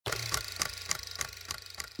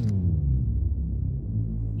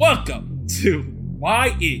Welcome to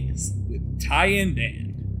Why Is with Ty and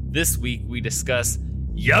Dan. This week we discuss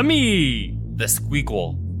Yummy, the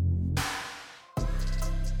Squeakquel.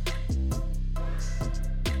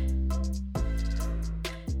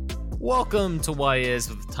 Welcome to Why Is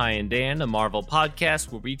with Ty and Dan, a Marvel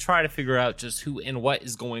podcast where we try to figure out just who and what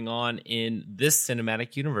is going on in this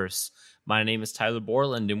cinematic universe. My name is Tyler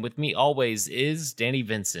Borland, and with me always is Danny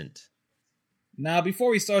Vincent. Now, before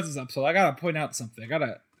we start this episode, I gotta point out something. I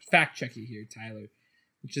gotta fact check you here, Tyler.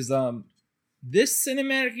 Which is, this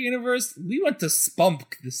cinematic universe, we went to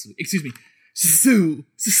Spunk this week. Excuse me,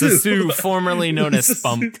 Sasu, formerly known as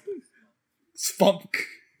Spunk. Spunk.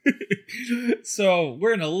 So,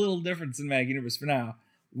 we're in a little different cinematic universe for now.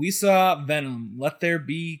 We saw Venom, Let There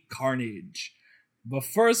Be Carnage. But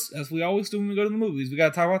first, as we always do when we go to the movies, we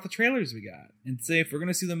gotta talk about the trailers we got and say if we're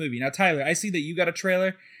gonna see the movie. Now, Tyler, I see that you got a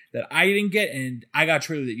trailer that I didn't get, and I got a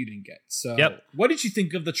trailer that you didn't get. So, What did you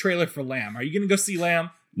think of the trailer for Lamb? Are you gonna go see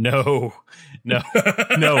Lamb? No. The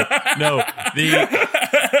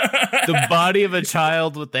body of a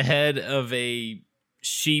child with the head of a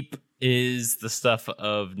sheep is the stuff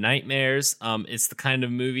of nightmares. It's the kind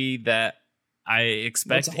of movie that I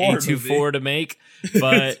expect A24 to make,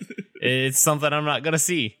 but it's something I'm not going to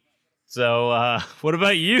see. So, what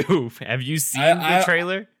about you? Have you seen the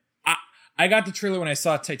trailer? I got the trailer when I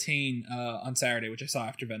saw Titan on Saturday, which I saw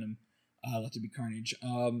after Venom, Let There Be Carnage.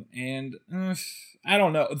 And I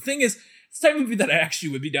don't know. The thing is, it's the type of movie that I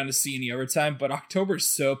actually would be down to see any other time, but October is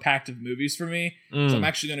so packed of movies for me. So I'm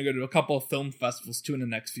actually going to go to a couple of film festivals too in the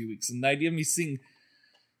next few weeks. And the idea of me seeing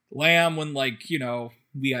Lamb when,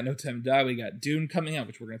 we got No Time to Die, we got Dune coming out,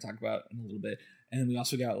 which we're going to talk about in a little bit. And then we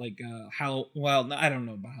also got, I don't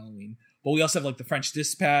know about Halloween. But we also have, The French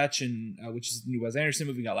Dispatch, and which is the new Wes Anderson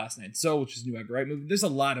movie. We got Last Night in Soho, which is a new Edgar Wright movie. There's a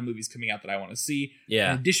lot of movies coming out that I want to see.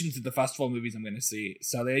 Yeah. In addition to the festival movies I'm going to see.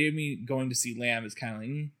 So the idea of me going to see Lamb is kind of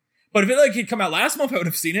But if it had come out last month, I would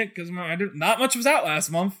have seen it, because not much was out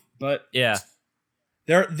last month. But yeah,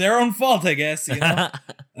 their own fault, I guess. You know,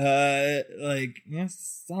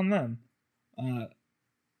 it's on them.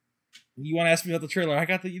 You want to ask me about the trailer I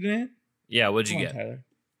got that you didn't? Yeah, what'd you get? Tyler.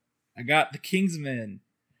 I got The Kingsman.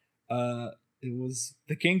 It was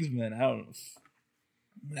The Kingsman. I don't know.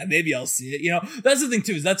 Maybe I'll see it. That's the thing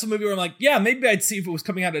too. Is that's a movie where I'm like, yeah, maybe I'd see if it was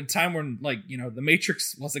coming out at a time when, The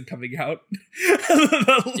Matrix wasn't coming out.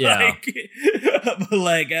 But,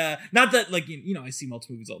 not that I see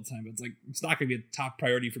multiple movies all the time, but it's not going to be a top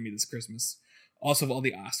priority for me this Christmas. Also, of all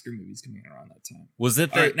the Oscar movies coming around that time. Was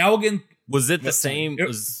it right, now again? Was it the same?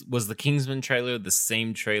 Was the Kingsman trailer the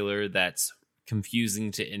same trailer that's confusing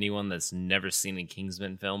to anyone that's never seen a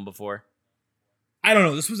Kingsman film before? I don't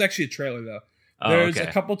know. This was actually a trailer though. There's a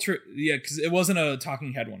couple, because it wasn't a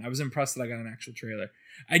talking head one. I was impressed that I got an actual trailer.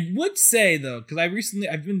 I would say though, because I've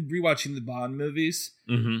been rewatching the Bond movies,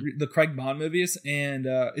 the Craig Bond movies, and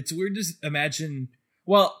it's weird to imagine.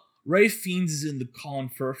 Well, Ray Fiennes is in the Colin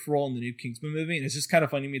Firth role in the new Kingsman movie, and it's just kind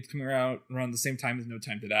of funny to me it's coming around the same time as No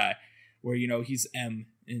Time to Die, where he's M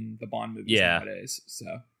in the Bond movies nowadays.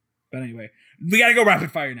 So, but anyway, we gotta go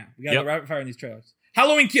rapid fire now. We gotta go rapid fire in these trailers.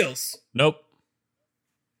 Halloween Kills. Nope.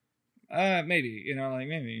 Maybe, maybe,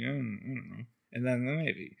 I don't know. And then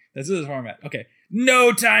maybe. That's the format. Okay.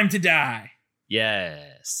 No Time to Die.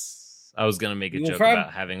 Yes. I was going to make a joke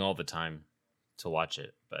about having all the time to watch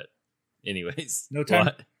it, but anyways. No time.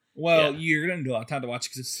 What? Well, you're going to need a lot of time to watch it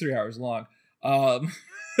because it's 3 hours long.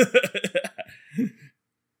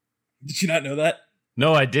 Did you not know that?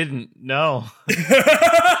 No, I didn't. No.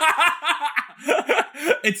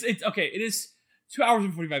 It's okay. It is 2 hours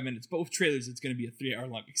and 45 minutes, but with trailers, it's going to be a 3 hour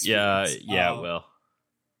long experience. Yeah, it will.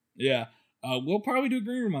 Yeah. We'll probably do a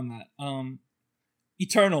green room on that.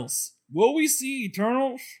 Eternals. Will we see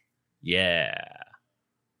Eternals? Yeah.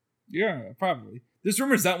 Yeah, probably. There's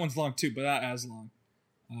rumors that one's long too, but not as long.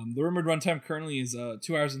 The rumored runtime currently is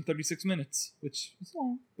 2 hours and 36 minutes, which is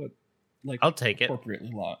long, but I'll take it.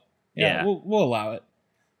 Appropriately long. Yeah. We'll allow it.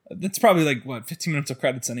 That's probably 15 minutes of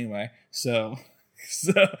credits anyway. So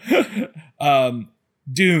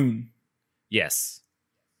Dune. Yes.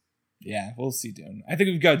 Yeah, we'll see Dune. I think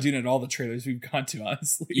we've got Dune at all the trailers we've gone to,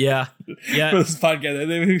 honestly. Yeah. For this podcast, I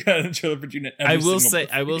think we've got a trailer for Dune at every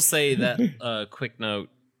I will say that quick note.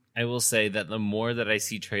 I will say that the more that I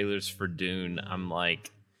see trailers for Dune, I'm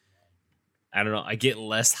I don't know, I get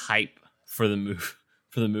less hype for the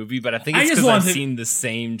movie, but I think it's because I've seen the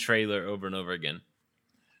same trailer over and over again.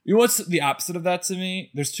 You know what's the opposite of that to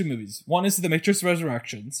me? There's two movies. One is The Matrix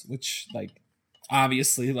Resurrections, which,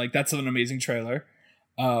 obviously, that's an amazing trailer.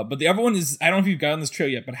 But the other one is, I don't know if you've gotten this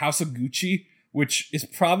trailer yet, but House of Gucci, which is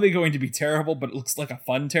probably going to be terrible, but it looks like a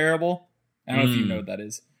fun terrible. I don't know if you know what that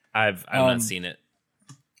is. I've not seen it.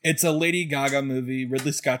 It's a Lady Gaga movie.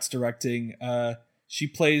 Ridley Scott's directing. She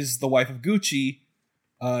plays the wife of Gucci,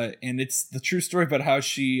 and it's the true story about how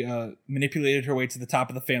she manipulated her way to the top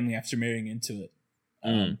of the family after marrying into it.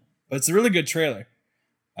 But it's a really good trailer.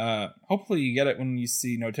 Hopefully you get it when you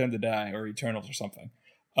see No Time to Die or Eternals or something.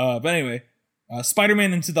 But anyway,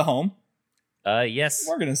 Spider-Man Into the Home. Yes.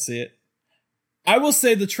 We're going to see it. I will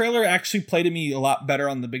say the trailer actually played to me a lot better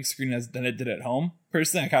on the big screen than it did at home.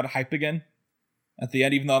 Personally, I got hype again at the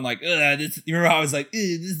end, even though I'm like, you remember how I was like,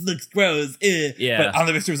 this looks gross, Yeah. But on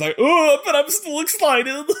the big screen, I was like, but I'm still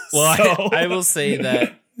excited. Well, so. I will say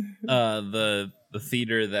that the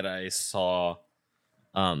theater that I saw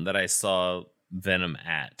Venom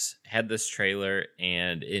at had this trailer,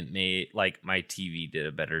 and it made, like, my TV did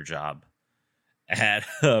a better job at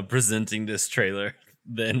presenting this trailer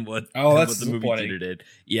than what the movie theater did.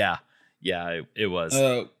 Yeah, it was.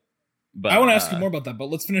 But I want to ask you more about that, but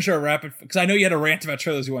let's finish our rapid, because I know you had a rant about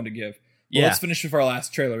trailers you wanted to give. Well, let's finish with our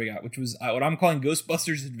last trailer we got, which was what I'm calling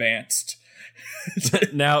Ghostbusters Advanced.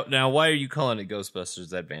 Now, why are you calling it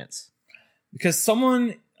Ghostbusters Advanced? Because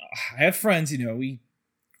I have friends, we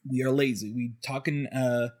are lazy. We talk in,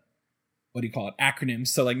 what do you call it, acronyms.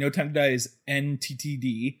 So like No Time to Die is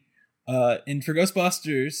NTTD. And for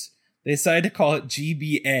Ghostbusters, they decided to call it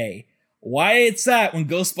GBA. Why it's that when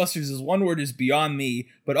Ghostbusters is one word is beyond me,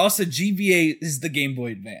 but also GBA is the Game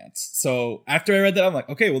Boy Advance. So after I read that, I'm like,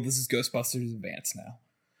 okay, well, this is Ghostbusters Advance now.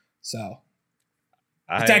 So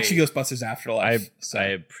it's actually Ghostbusters Afterlife. I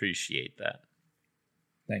appreciate that.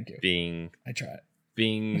 Thank you. I try it.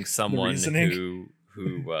 Being someone who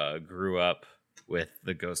grew up with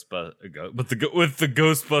the Ghostbusters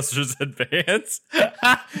Advance,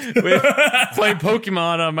 with playing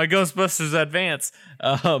Pokemon on my Ghostbusters Advance.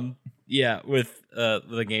 With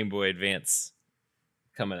the Game Boy Advance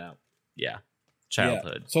coming out. Yeah,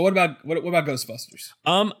 childhood. Yeah. So what about Ghostbusters?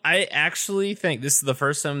 I actually think this is the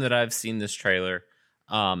first time that I've seen this trailer.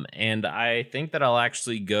 And I think that I'll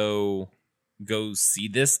actually go see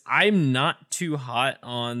this. I'm not too hot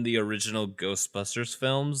on the original Ghostbusters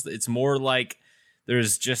films. It's more like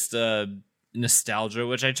there's just a nostalgia,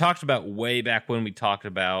 which I talked about way back when we talked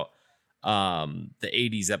about the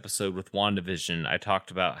 80s episode with WandaVision. I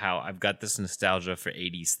talked about how I've got this nostalgia for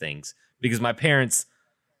 80s things because my parents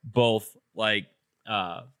both I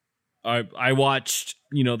watched,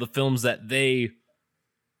 the films that they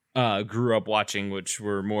grew up watching, which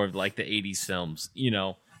were more of like the 80s films,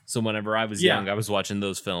 So whenever I was young, I was watching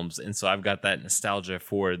those films, and so I've got that nostalgia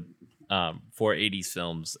for 80s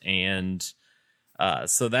films, and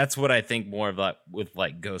so that's what I think more of that with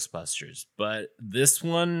like Ghostbusters. But this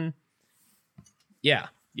one, yeah,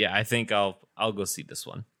 I think I'll go see this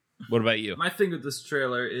one. What about you? My thing with this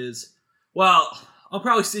trailer is, well, I'll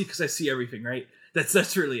probably see because I see everything, right?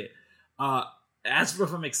 That's really it. As for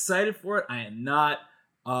if I'm excited for it, I am not.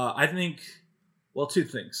 I think, well, two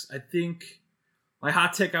things. I think my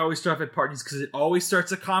hot take I always throw up at parties because it always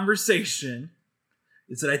starts a conversation.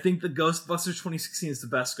 Is that I think the Ghostbusters 2016 is the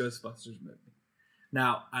best Ghostbusters movie.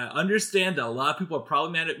 Now, I understand that a lot of people are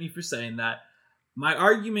probably mad at me for saying that. My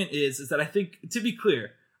argument is that I think, to be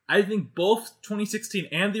clear, I think both 2016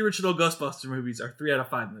 and the original Ghostbuster movies are 3 out of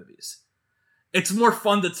 5 movies. It's more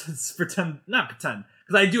fun to not pretend,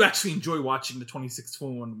 because I do actually enjoy watching the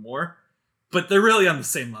 2016 one more. But they're really on the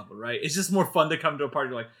same level, right? It's just more fun to come to a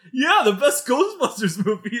party like, yeah, the best Ghostbusters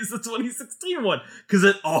movie is the 2016 one. Because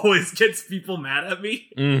it always gets people mad at me.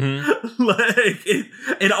 Mm-hmm.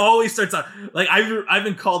 It always starts out, like, I've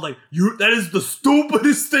been called, like, that is the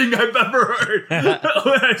stupidest thing I've ever heard. When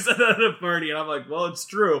I said that at a party, and I'm like, well, it's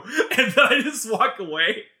true. And then I just walk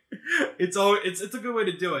away. It's a good way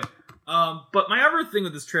to do it. But my other thing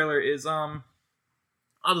with this trailer is,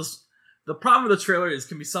 the problem with the trailer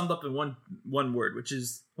can be summed up in one word, which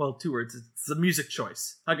is, well, 2 words. It's a music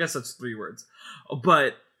choice. I guess that's 3 words.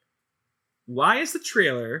 But why is the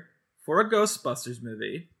trailer for a Ghostbusters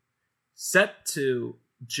movie set to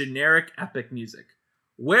generic epic music?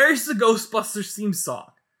 Where's the Ghostbusters theme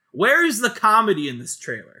song? Where is the comedy in this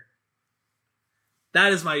trailer?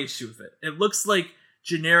 That is my issue with it. It looks like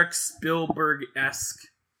generic Spielberg-esque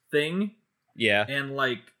thing. Yeah. And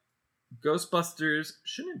like, Ghostbusters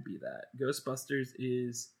shouldn't be that. Ghostbusters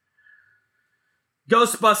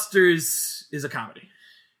is a comedy.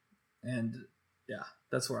 And yeah,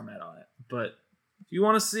 that's where I'm at on it. But if you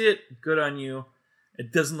want to see it, good on you.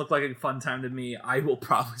 It doesn't look like a fun time to me. I will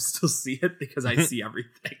probably still see it because I see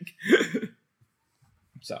everything.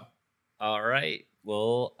 So. All right.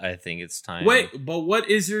 Well, I think it's time. Wait, but what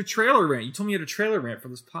is your trailer rant? You told me you had a trailer rant for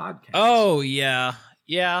this podcast. Oh, yeah.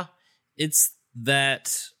 Yeah. It's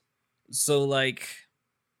that... So, like,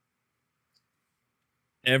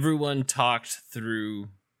 everyone talked through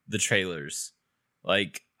the trailers.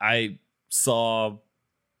 Like, I saw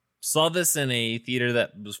this in a theater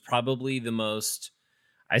that was probably the most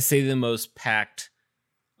packed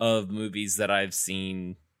of movies that I've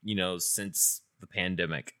seen, since the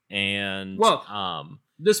pandemic. And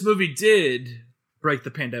this movie did break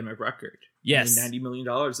the pandemic record. Yes, $90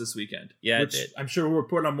 million this weekend. Yeah, which it did. I'm sure we'll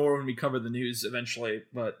report on more when we cover the news eventually.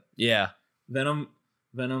 But yeah, Venom.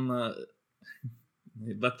 Let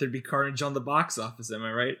there be carnage on the box office. Am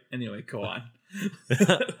I right? Anyway, go on.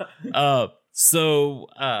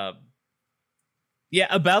 Yeah,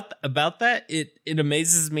 about that, it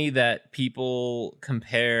amazes me that people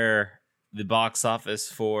compare the box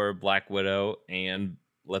office for Black Widow and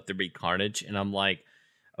Let There Be Carnage, and I'm like,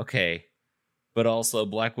 okay, but also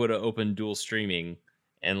Black Widow opened dual streaming,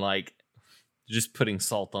 and like just putting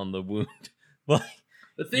salt on the wound. Like,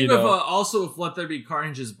 the thing of also with Let There Be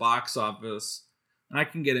Carnage's box office, and I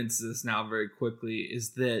can get into this now very quickly,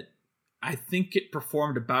 is that I think it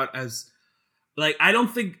performed about as like I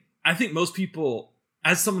think most people,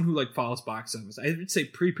 as someone who like follows box office, I would say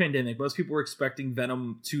pre-pandemic, most people were expecting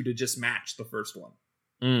Venom 2 to just match the first one.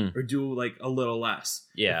 Or do like a little less.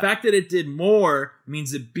 Yeah. The fact that it did more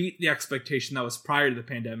means it beat the expectation that was prior to the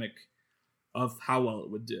pandemic of how well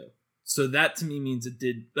it would do. So that to me means it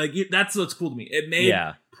did that's what's cool to me. It made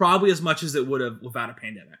probably as much as it would have without a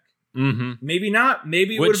pandemic. Mm-hmm. Maybe not.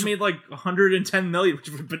 Maybe it would have made like 110 million,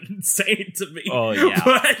 which would have been insane to me. Oh yeah.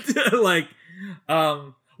 But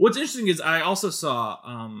what's interesting is I also saw.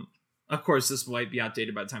 Of course, this might be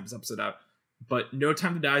outdated by the time this episode out. But No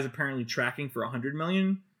Time to Die is apparently tracking for 100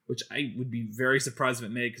 million, which I would be very surprised if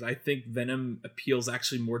it made, because I think Venom appeals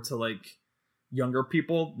actually more to like younger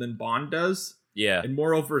people than Bond does. Yeah. And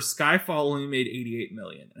moreover, Skyfall only made 88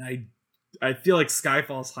 million. And I feel like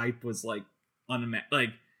Skyfall's hype was like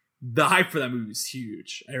the hype for that movie was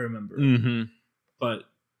huge. I remember. Mm-hmm. But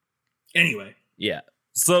anyway. Yeah.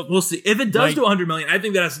 So we'll see. If it does do 100 million, I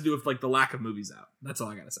think that has to do with like the lack of movies out. That's all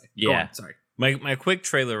I gotta say. Yeah. Go on, sorry. My quick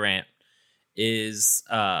trailer rant is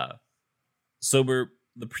the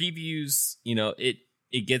previews,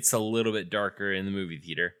 it gets a little bit darker in the movie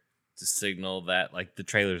theater to signal that like the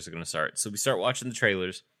trailers are going to start. So we start watching the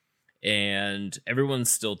trailers and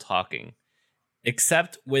everyone's still talking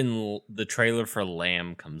except when the trailer for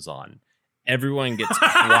Lamb comes on. Everyone gets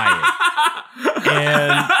quiet.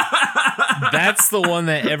 And that's the one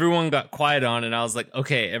that everyone got quiet on, and I was like,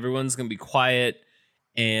 okay, everyone's going to be quiet,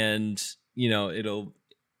 and it'll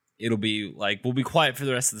be like, we'll be quiet for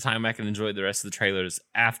the rest of the time. I can enjoy the rest of the trailers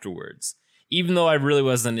afterwards. Even though I really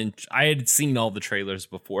wasn't I had seen all the trailers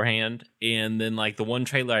beforehand. And then like the one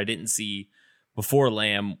trailer I didn't see before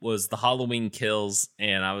Lamb was the Halloween Kills.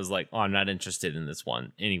 And I was like, oh, I'm not interested in this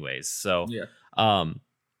one anyways. So, yeah.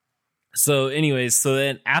 So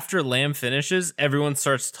then after Lamb finishes, everyone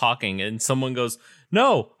starts talking and someone goes,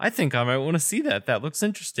 no, I think I might want to see that. That looks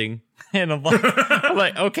interesting. And I'm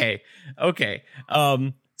like, okay.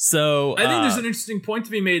 So I think there's an interesting point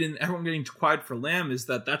to be made in everyone getting quiet for Lamb is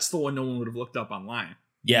that's the one no one would have looked up online.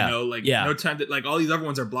 Yeah. No time to like all these other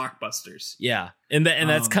ones are blockbusters. Yeah. And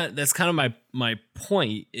that's kind of my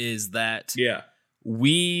point is that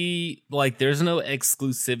we like there's no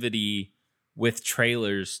exclusivity with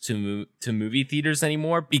trailers to movie theaters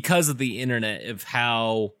anymore because of the internet, of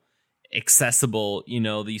how accessible,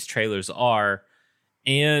 these trailers are,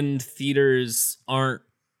 and theaters aren't.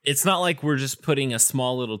 It's not like we're just putting a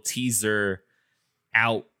small little teaser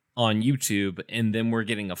out on YouTube and then we're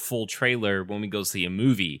getting a full trailer when we go see a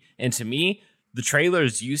movie. And to me, the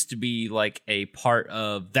trailers used to be like part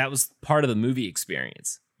of the movie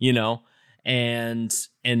experience, and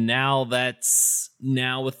now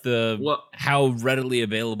with how readily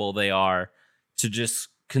available they are to just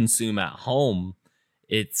consume at home,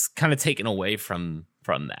 it's kind of taken away from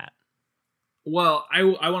that. Well,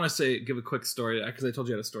 I want to give a quick story, because I told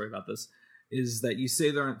you I had a story about this, is that you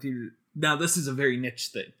say there aren't theaters. Now, this is a very niche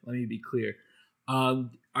thing. Let me be clear.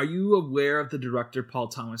 Are you aware of the director Paul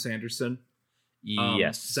Thomas Anderson?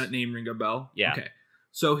 Yes. Does that name ring a bell? Yeah. Okay.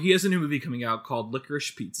 So he has a new movie coming out called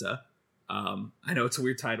Licorice Pizza. I know it's a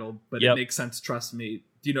weird title, but it makes sense. Trust me.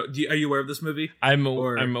 Are you aware of this movie? I'm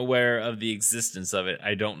aware of the existence of it.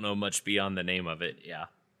 I don't know much beyond the name of it. Yeah.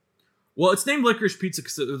 Well, it's named Licorice Pizza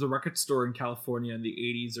because there was a record store in California in the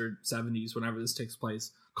 80s or 70s, whenever this takes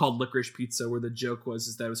place, called Licorice Pizza, where the joke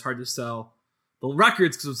was that it was hard to sell the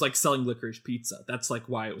records because it was like selling licorice pizza. That's like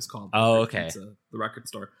why it was called Licorice Pizza, the record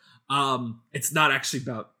store. It's not actually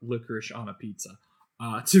about licorice on a pizza.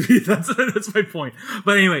 That's my point.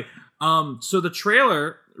 But anyway, so the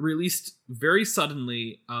trailer released very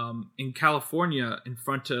suddenly in California in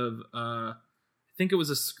front of I think it was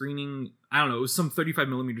a screening. I don't know. It was some 35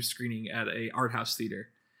 millimeter screening at a art house theater,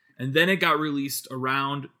 and then it got released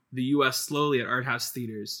around the U.S. slowly at art house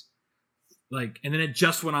theaters, and then it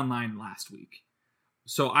just went online last week.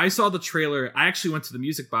 So I saw the trailer. I actually went to the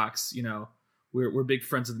Music Box. We're big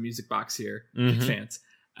friends of the Music Box here, big fans.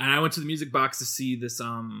 And I went to the Music Box to see this.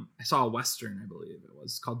 I saw a Western, I believe it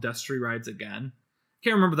was, called Destry Rides Again.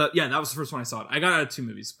 Can't remember that. Yeah, that was the first one I saw. I got out of 2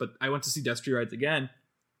 movies, but I went to see Destry Rides Again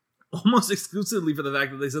almost exclusively for the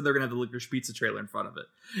fact that they said they're going to have the Licorice Pizza trailer in front of it.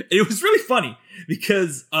 And it was really funny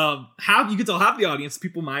because you could tell half the audience,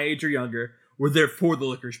 people my age or younger, were there for the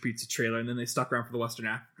Licorice Pizza trailer, and then they stuck around for the Western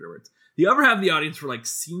afterwards. The other half of the audience were like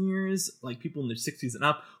seniors, like people in their 60s and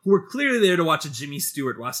up, who were clearly there to watch a Jimmy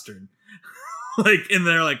Stewart Western. And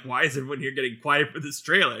they're like, why is everyone here getting quiet for this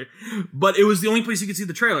trailer? But it was the only place you could see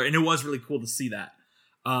the trailer, and it was really cool to see that.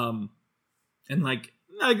 And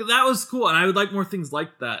that was cool, and I would like more things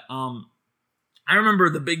like that. I remember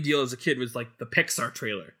the big deal as a kid was like the Pixar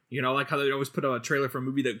trailer. Like how they always put out a trailer for a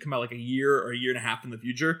movie that would come out like a year or a year and a half in the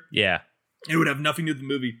future. Yeah. It would have nothing to do with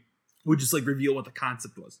the movie. It would just like reveal what the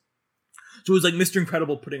concept was. So it was like Mr.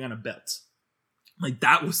 Incredible putting on a belt. Like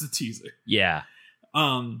that was the teaser. Yeah.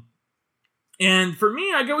 And for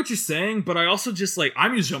me, I get what you're saying, but I also just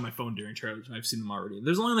I'm usually on my phone during trailers and I've seen them already.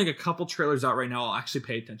 There's only like a couple trailers out right now I'll actually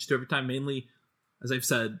pay attention to every time, mainly, as I've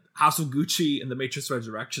said, House of Gucci and The Matrix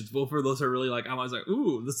Resurrections. Both of those are really I was like,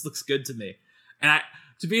 ooh, this looks good to me. And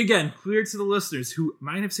to be, again, clear to the listeners who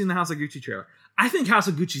might have seen the House of Gucci trailer, I think House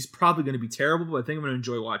of Gucci is probably going to be terrible, but I think I'm going to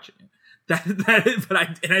enjoy watching it. I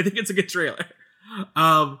think it's a good trailer.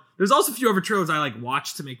 There's also a few other trailers I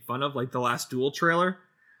watch to make fun of, like the Last Duel trailer.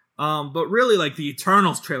 But really, the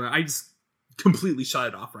Eternals trailer, I just completely shut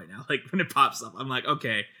it off right now. When it pops up, I'm like,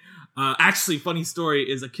 okay. Actually, funny story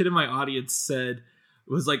is a kid in my audience said, it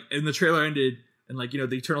was and the trailer ended, and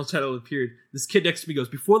the Eternals title appeared. This kid next to me goes,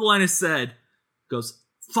 before the line is said, goes,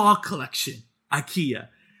 Fall Collection, IKEA.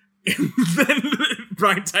 And then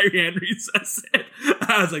Brian Tyree Henry says it.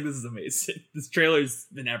 I was like, this is amazing. This trailer's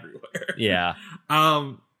been everywhere. Yeah.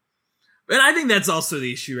 And I think that's also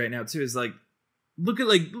the issue right now, too, is look at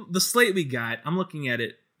the slate we got. I'm looking at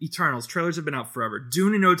it. Eternals trailers have been out forever.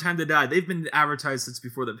 Dune and No Time to Die, they've been advertised since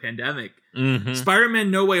before the pandemic. Mm-hmm.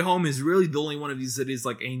 Spider-Man No Way Home is really the only one of these that is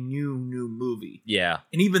a new movie. Yeah.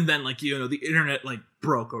 And even then, the internet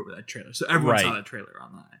broke over that trailer, so everyone saw that trailer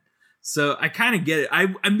online. So I kind of get it.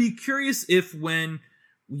 I'd be curious if when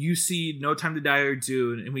you see No Time to Die or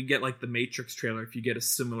Dune and we get the Matrix trailer, if you get a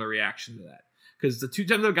similar reaction to that. Because the 2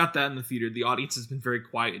 times I got that in the theater, the audience has been very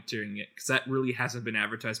quiet during it because that really hasn't been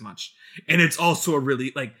advertised much. And it's also a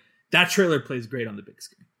really, that trailer plays great on the big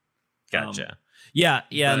screen. Gotcha. Yeah,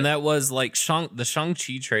 and that was the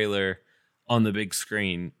Shang-Chi trailer on the big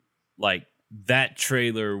screen. That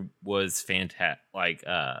trailer was fantastic.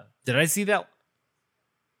 Did I see that?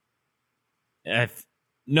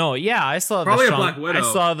 No, yeah, I saw probably a Black Widow.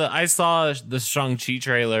 I saw the Shang-Chi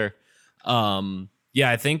trailer. Yeah,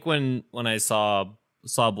 I think when I saw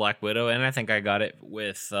Black Widow, and I think I got it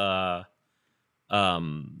with that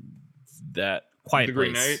Quiet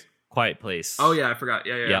Place. Quiet Place. Oh yeah, I forgot.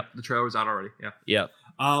 Yeah. Yep. The trailer was out already. Yeah. Yep.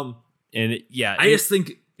 I just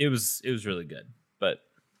think it was really good, but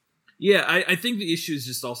yeah, I think the issue has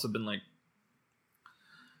just also been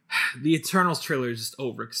the Eternals trailer is just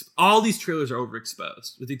all these trailers are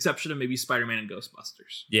overexposed, with the exception of maybe Spider-Man and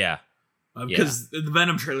Ghostbusters. Yeah. Because the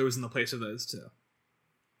Venom trailer was in the place of those two.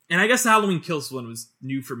 And I guess the Halloween Kills one was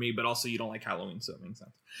new for me, but also you don't like Halloween, so it makes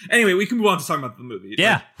sense. Anyway, we can move on to talking about the movie.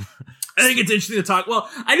 Yeah. I think it's interesting to talk. Well,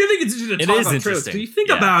 I do think it's interesting to talk about trailers. Because you think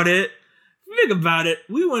about it,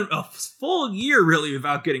 we went a full year really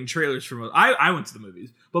without getting trailers from. I went to the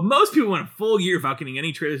movies, but most people went a full year without getting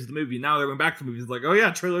any trailers to the movie. Now they're going back to the movies oh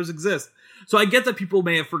yeah, trailers exist. So I get that people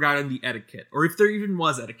may have forgotten the etiquette, or if there even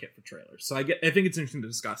was etiquette for trailers. So I think it's interesting to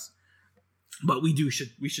discuss. But we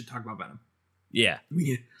should talk about Venom. Yeah.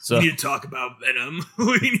 We need to talk about Venom.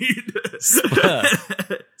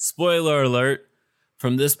 Spoiler alert.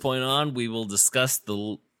 From this point on, we will discuss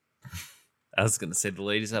I was going to say the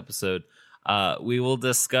latest episode. We will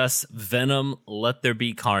discuss Venom, Let There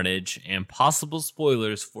Be Carnage, and possible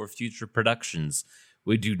spoilers for future productions.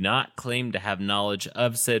 We do not claim to have knowledge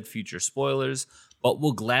of said future spoilers, but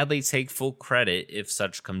will gladly take full credit if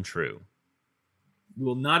such come true. We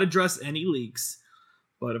will not address any leaks,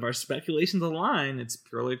 but if our speculations align, it's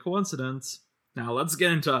purely a coincidence. Now let's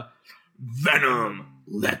get into Venom,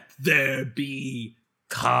 Let There Be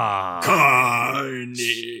Carnage.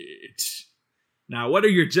 Now, what are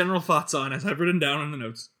your general thoughts on, as I've written down in the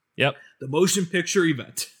notes? Yep. The motion picture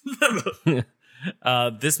event.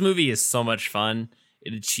 This movie is so much fun.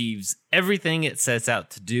 It achieves everything it sets out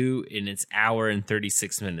to do in its hour and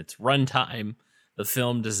 36 minutes runtime. The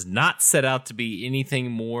film does not set out to be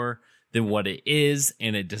anything more than what it is,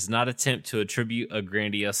 and it does not attempt to attribute a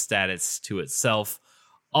grandiose status to itself.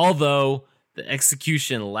 Although the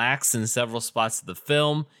execution lacks in several spots of the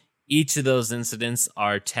film, each of those incidents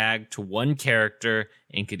are tagged to one character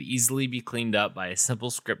and could easily be cleaned up by a simple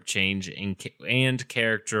script change and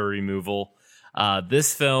character removal.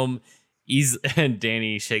 This film, and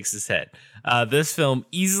Danny shakes his head. This film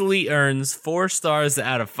easily earns 4 stars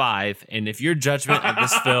out of 5, and if your judgment of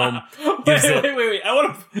this film wait, I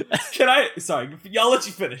want to. Sorry, I'll let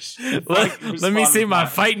you finish. Let me say my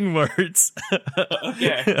fighting words.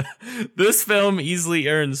 Okay. This film easily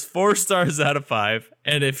earns 4 stars out of 5,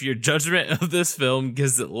 and if your judgment of this film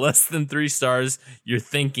gives it less than 3 stars, you're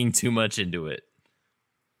thinking too much into it.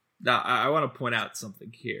 Now, I want to point out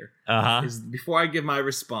something here. Is before I give my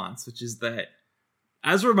response, which is that,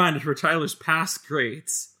 as a reminder for Tyler's past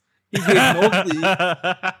grades, he gave Mowgli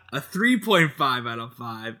a 3.5 out of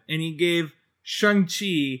 5, and he gave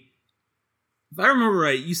Shang-Chi, if I remember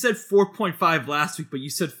right, you said 4.5 last week, but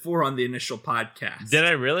you said 4 on the initial podcast. Did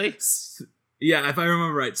I really? Yeah, if I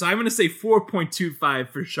remember right. So I'm going to say 4.25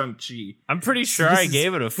 for Shang-Chi. I'm pretty sure I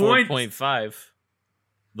gave it a 4.5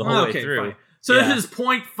 the whole way through. Fine. So this is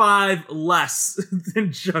 0.5 less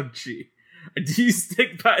than Shang-Chi. Do you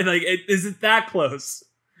stick by, is it that close?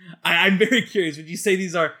 I'm very curious. Would you say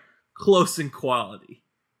these are close in quality,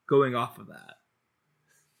 going off of that?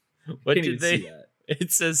 What did they...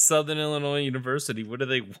 It says Southern Illinois University. What do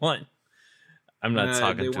they want? I'm not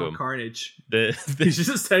talking to them. They want Carnage. They should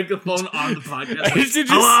just take the phone on the podcast. Like, should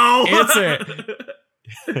just answer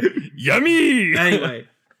it. Yummy! Anyway.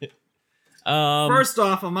 First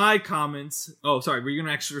off, on my comments... Oh, sorry. Were you going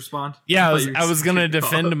to actually respond? Yeah, I was going to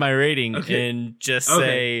defend my rating and just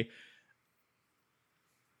say...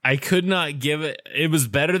 I could not give it... It was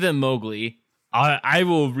better than Mowgli. I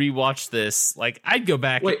will rewatch this. I'd go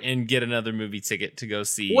back and get another movie ticket to go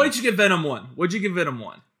see... What did you give Venom 1? What'd you give Venom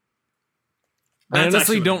 1? I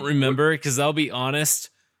honestly don't remember, because I'll be honest...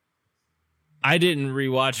 I didn't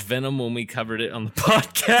rewatch Venom when we covered it on the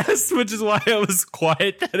podcast, which is why I was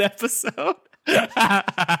quiet that episode.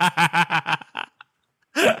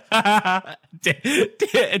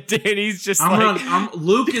 Danny's just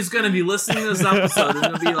Luke is going to be listening to this episode and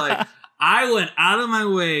going to be like, I went out of my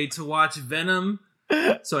way to watch Venom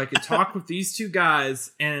so I could talk with these two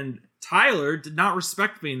guys, and Tyler did not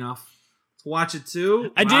respect me enough to watch it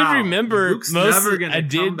too. I did remember Luke's never gonna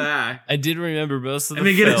come back. I did remember most of the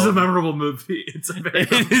film. It is a memorable movie.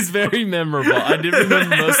 It is very memorable. I did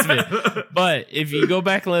remember most of it. But if you go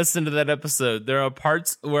back and listen to that episode, there are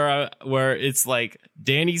parts where it's like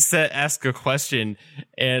Danny ask a question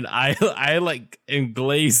and I am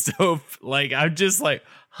glazed over. I'm just like,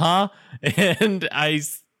 huh? And I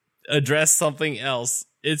address something else.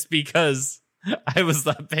 It's because I was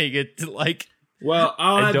not paying it to Well,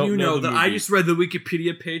 I'll have you know that I just read the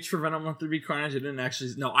Wikipedia page for Venom 1 3 Carnage. I didn't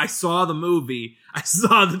actually... No, I saw the movie. I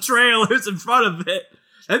saw the trailers in front of it.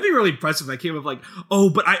 That'd be really impressive if I came up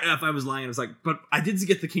if I was lying, I was like, but I did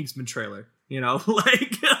get the Kingsman trailer. You know?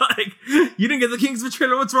 You didn't get the Kingsman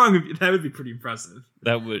trailer? What's wrong with you? That would be pretty impressive.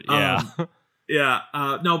 That would, yeah.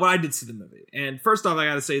 No, but I did see the movie. And first off, I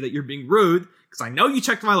gotta say that you're being rude, because I know you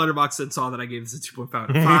checked my letterbox and saw that I gave this a 2.5 out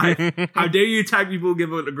of 5. How dare you tag people who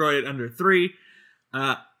give it a grade under 3?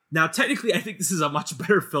 Now, technically, I think this is a much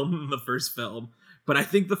better film than the first film, but I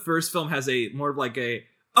think the first film has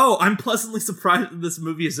I'm pleasantly surprised that this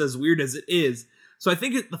movie is as weird as it is. So I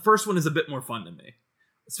think the first one is a bit more fun to me,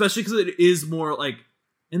 especially because it is more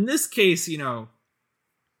in this case, you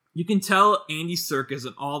can tell Andy Serkis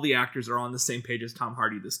and all the actors are on the same page as Tom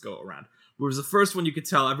Hardy this go around. Whereas the first one, you could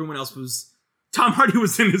tell everyone else Tom Hardy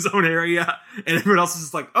was in his own area, and everyone else was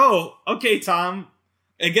just like, oh, okay, Tom,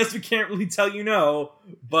 I guess we can't really tell you no,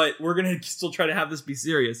 but we're going to still try to have this be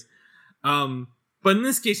serious. But in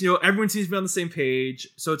this case, everyone seems to be on the same page,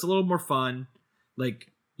 so it's a little more fun,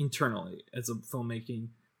 internally, as a filmmaking.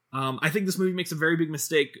 I think this movie makes a very big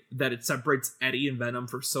mistake that it separates Eddie and Venom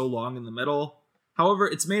for so long in the middle. However,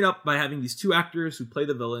 it's made up by having these two actors who play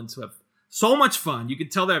the villains who have so much fun. You can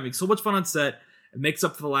tell they're having so much fun on set. It makes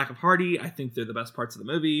up for the lack of Hardy. I think they're the best parts of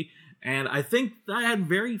the movie. And I think I had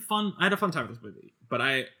a fun time with this movie. But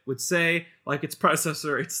I would say, like its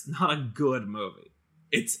predecessor, it's not a good movie.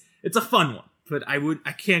 It's a fun one, but I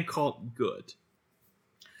can't call it good.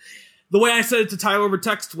 The way I said it to Tyler over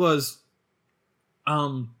text was,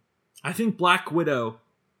 I think Black Widow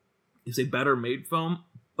is a better made film,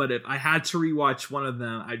 but if I had to rewatch one of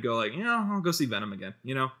them, I'd go I'll go see Venom again,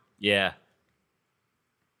 Yeah.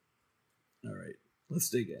 All right. let's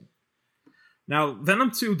dig in. Now,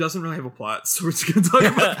 Venom 2 doesn't really have a plot, so we're just going to talk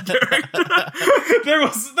about the character.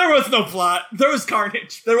 there was no plot. There was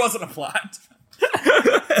carnage. There wasn't a plot.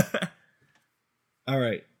 All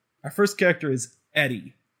right. Our first character is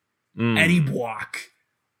Eddie. Eddie Brock.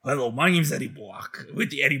 Hello, my name's Eddie Brock with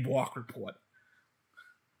the Eddie Brock Report.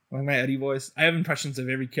 Like my Eddie voice? I have impressions of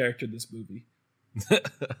every character in this movie.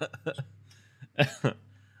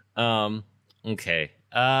 Okay.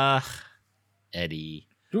 Eddie.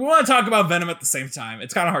 Do we want to talk about Venom at the same time?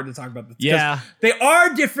 It's kind of hard to talk about this. Yeah. They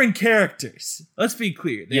are different characters. Let's be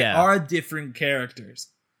clear. They are different characters.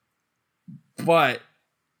 But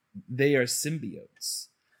they are symbiotes.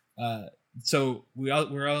 So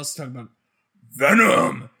we're also talking about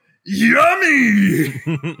Venom. Yummy!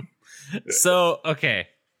 So, okay.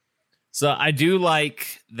 So I do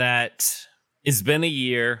like that it's been a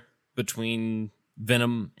year between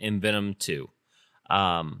Venom and Venom 2.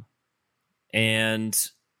 And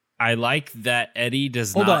I like that Eddie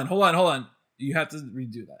does Hold on. You have to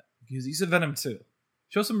redo that. Because you said Venom 2.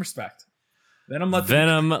 Show some respect. Venom,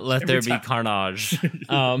 let there be carnage.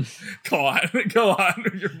 Go on with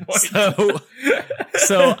your voice.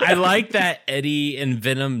 So I like that Eddie and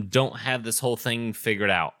Venom don't have this whole thing figured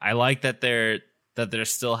out. I like that they're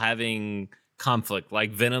still having conflict.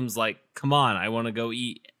 Like Venom's like, come on, I want to go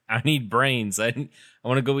eat. I need brains. I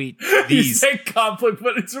want to go eat these. You say conflict,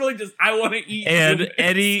 but it's really just I want to eat. And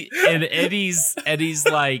Eddie's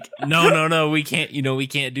like, no, we can't. We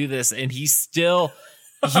can't do this. And he's still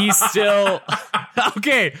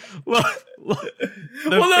okay. Well,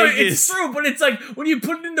 it's true, but it's like when you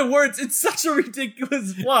put it into words, it's such a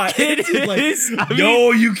ridiculous plot. It is. Like,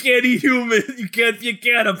 no, you can't eat humans. You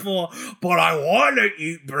can't afford. But I want to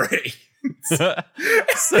eat brains. So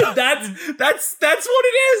that's what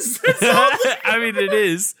it is. That's all I mean, it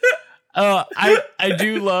is. I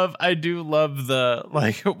do love the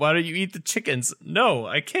like. Why don't you eat the chickens? No,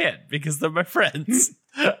 I can't because they're my friends.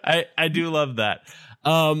 I do love that.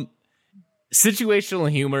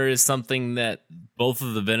 Situational humor is something that both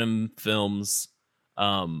of the Venom films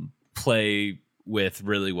play with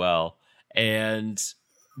really well, and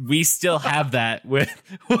we still have that with.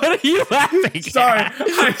 What are you laughing Sorry, at?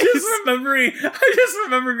 I just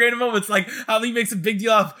remember great moments like how he makes a big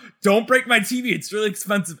deal of don't break my TV, it's really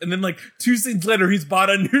expensive, and then like 2 scenes later he's bought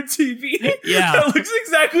a new TV. Yeah, that looks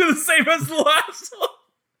exactly the same as the last one.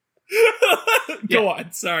 Go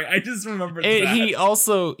on. Sorry, I just remembered that. He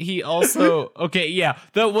also okay, yeah.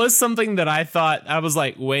 That was something that I thought. I was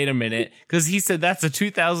like, wait a minute, because he said that's a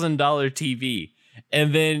 $2,000 TV,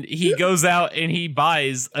 and then he goes out and he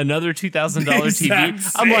buys another $2,000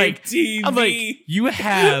 TV. I'm like, you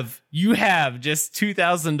have just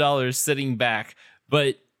 $2,000 sitting back,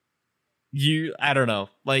 but I don't know.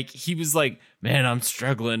 Like he was like, man, I'm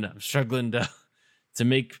struggling to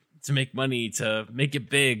make money, to make it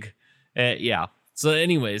big. Yeah. So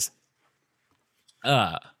anyways,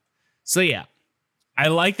 so yeah, I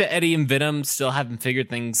like that Eddie and Venom still haven't figured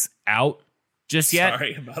things out just yet.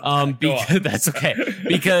 Sorry about that. Because that's okay.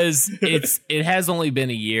 Because it has only been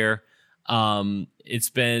a year. It's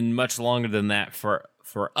been much longer than that for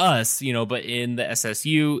us, but in the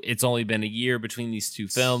SSU, it's only been a year between these two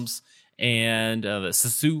films, and the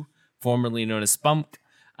SSU, formerly known as Spunk.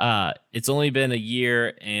 It's only been a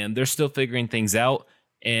year, and they're still figuring things out.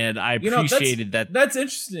 And I appreciated that. That's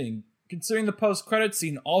interesting, considering the post-credit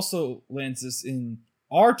scene also lands us in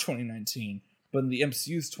our 2019, but in the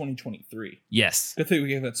MCU's 2023. Yes. Good thing we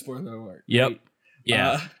gave that spoiler alert. Yep. Right?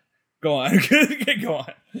 Yeah. Go on. Go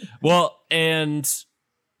on. Well, and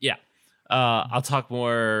yeah, I'll talk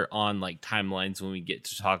more on like timelines when we get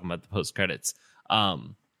to talking about the post-credits. But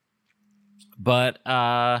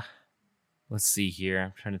let's see here.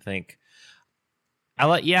 I'm trying to think. I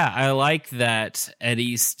like that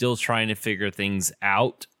Eddie's still trying to figure things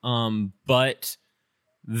out. But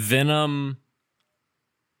Venom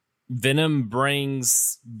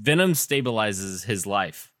stabilizes his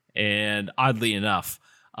life, and oddly enough,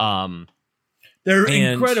 they're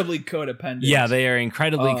incredibly codependent. Yeah, they are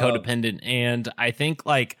incredibly codependent, and I think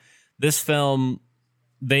like this film,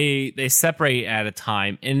 they separate at a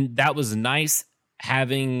time, and that was nice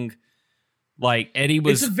having. Like Eddie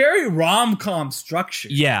was, it's a very rom-com structure.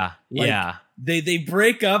 Yeah, like, yeah. They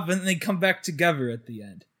break up and they come back together at the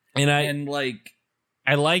end. And I like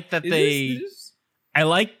that I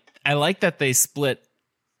like that they split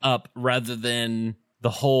up rather than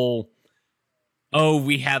the whole. Oh,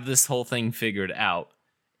 we have this whole thing figured out,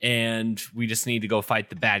 and we just need to go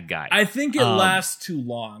fight the bad guy. I think it lasts too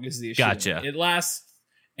long. Is the issue? Gotcha. It lasts,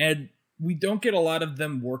 and we don't get a lot of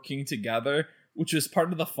them working together. which was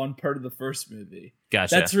part of the fun part of the first movie.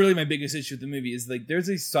 Gotcha. That's really my biggest issue with the movie is like there's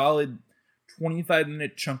a solid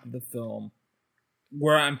 25-minute chunk of the film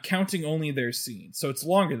where I'm counting only their scenes. So it's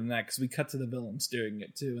longer than that because we cut to the villains doing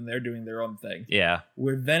it too, and they're doing their own thing. Yeah.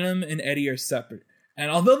 Where Venom and Eddie are separate. And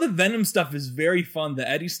although the Venom stuff is very fun, the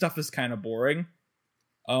Eddie stuff is kind of boring.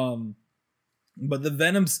 But the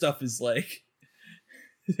Venom stuff is like,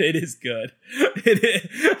 it is good.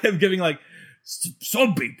 I'm giving like,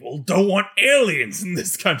 some people don't want aliens in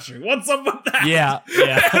this country. What's up with that? Yeah.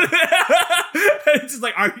 It's just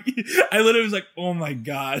like, I literally was like, oh my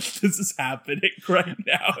god, this is happening right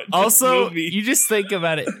now. Also, you just think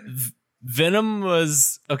about it. Venom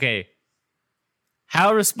was, okay,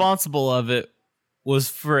 how responsible of it was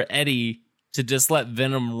for Eddie to just let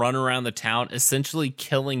Venom run around the town, essentially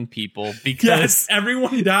killing people because... Yes,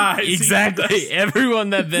 everyone dies. Exactly. Everyone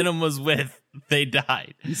that Venom was with, they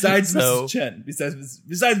died. Besides Mrs. Chen. Besides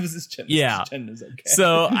Mrs. Chen. Yeah. Mrs. Chen is okay.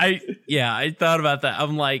 So I thought about that.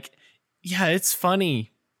 I'm like, yeah, it's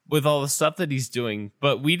funny with all the stuff that he's doing,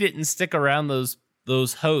 but we didn't stick around those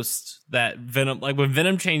hosts that Venom, like when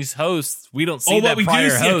Venom changed hosts, we don't see that prior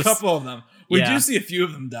host. We do see a couple of them. We do see a few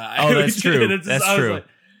of them die. Oh, that's true. That's true. Like,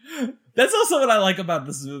 that's also what I like about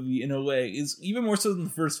this movie in a way, is even more so than the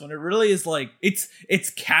first one. It really is like, it's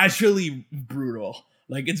casually brutal.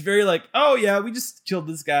 Like, it's very like, oh yeah, we just killed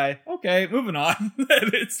this guy. Okay, moving on.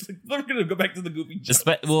 And it's like, we're going to go back to the goofy jokes.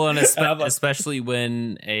 Especially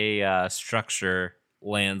when a structure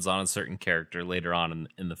lands on a certain character later on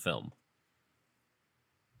in the film.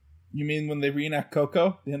 You mean when they reenact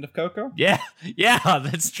Coco? The end of Coco? Yeah,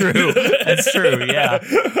 that's true. That's true, yeah.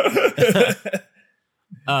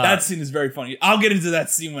 That scene is very funny. I'll get into that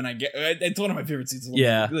scene when I get... It's one of my favorite scenes.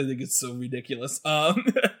 Yeah. I really think it's so ridiculous.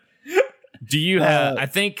 Do you have... I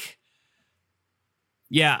think...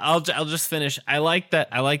 Yeah, I'll just finish. I like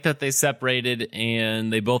that they separated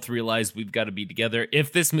and they both realized we've got to be together.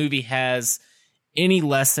 If this movie has any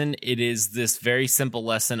lesson, it is this very simple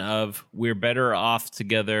lesson of we're better off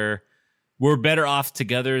together. We're better off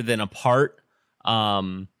together than apart.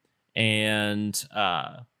 It's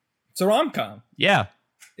a rom-com. Yeah.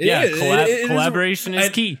 Collaboration is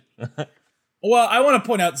key. Well, I want to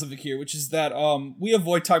point out something here, which is that we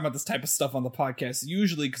avoid talking about this type of stuff on the podcast,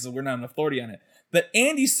 usually because we're not an authority on it. But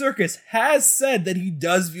Andy Serkis has said that he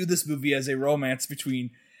does view this movie as a romance between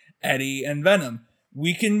Eddie and Venom.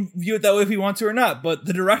 We can view it that way if we want to or not, but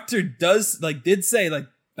the director did say that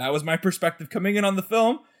was my perspective coming in on the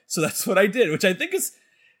film, so that's what I did, which I think it's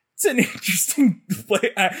an interesting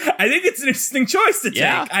play. I think it's an interesting choice to take.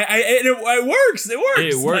 Yeah. It works.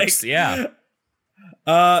 It works. Yeah.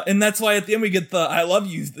 And that's why at the end we get the "I love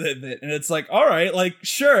you" bit, and it's like, all right, like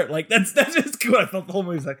sure, like that's just good. I felt the whole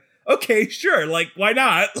movie's like, okay, sure, like why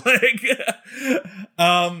not? Like,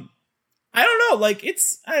 I don't know, like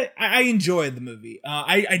I enjoyed the movie.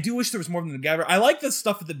 I do wish there was more of them together. I like the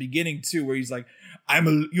stuff at the beginning too, where he's like,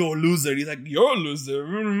 you're a loser. And he's like, you're a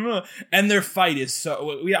loser. And their fight is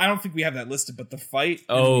so, I don't think we have that listed, but the fight.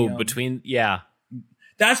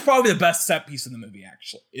 That's probably the best set piece in the movie,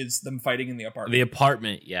 actually, is them fighting in the apartment. The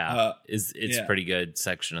apartment, it's a pretty good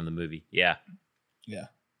section of the movie. Yeah. Yeah.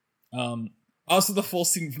 Also, the full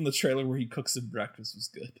scene from the trailer where he cooks him breakfast was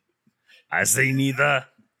good. I say neither.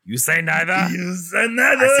 You say neither. You say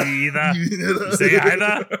neither. I say either. You say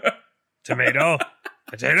either. Tomato.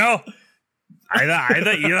 Potato.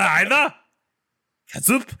 Either.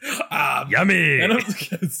 Ketchup. Yummy.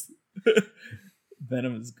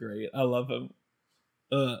 Venom is great. I love him.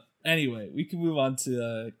 Anyway, we can move on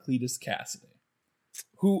to Cletus Cassidy,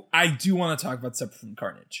 who I do want to talk about separate from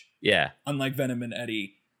Carnage. Yeah. Unlike Venom and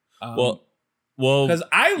Eddie. Well, because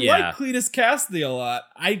I like Cletus Cassidy a lot.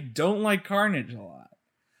 I don't like Carnage a lot.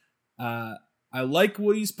 I like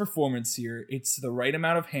Woody's performance here. It's the right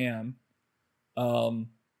amount of ham.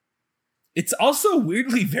 It's also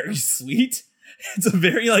weirdly very sweet. It's a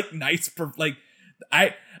very nice,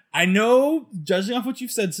 I know, judging off what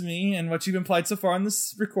you've said to me and what you've implied so far in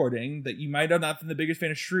this recording, that you might have not been the biggest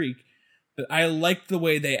fan of Shriek, but I like the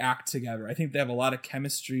way they act together. I think they have a lot of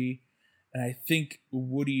chemistry, and I think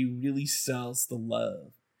Woody really sells the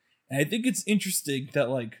love. And I think it's interesting that,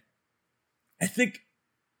 I think,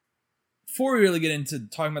 before we really get into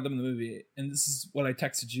talking about them in the movie, and this is what I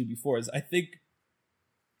texted you before, is I think,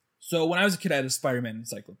 so when I was a kid, I had a Spider-Man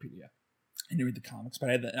encyclopedia. I didn't read the comics, but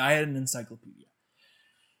I had an encyclopedia.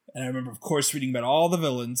 And I remember, of course, reading about all the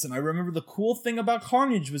villains. And I remember the cool thing about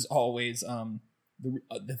Carnage was always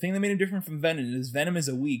the thing that made him different from Venom is Venom is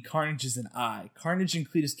a we, Carnage is an I. Carnage and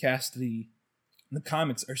Cletus Cassidy in the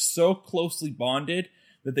comics are so closely bonded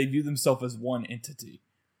that they view themselves as one entity.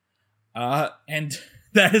 And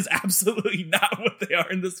that is absolutely not what they are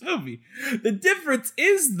in this movie. The difference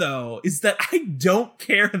is that I don't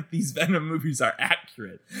care if these Venom movies are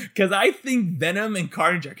accurate, because I think Venom and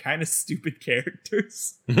Carnage are kind of stupid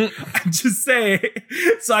characters. I'm just saying.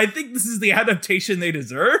 So I think this is the adaptation they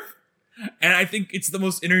deserve, and I think it's the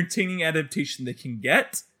most entertaining adaptation they can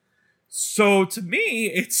get. So to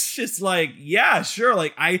me, it's just like, yeah, sure.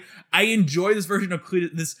 Like I enjoy this version of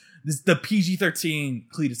Cletus, the PG-13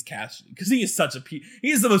 Cletus Cassidy, because he is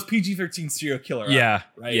he is the most PG-13 serial killer. Yeah,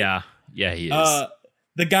 ever, right? Yeah, he is.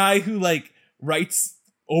 The guy who like writes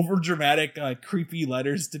over dramatic, creepy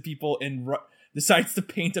letters to people and decides to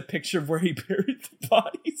paint a picture of where he buried the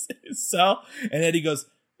bodies in his cell, and then he goes,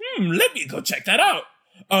 let me go check that out.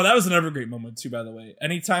 Oh, that was another great moment too, by the way.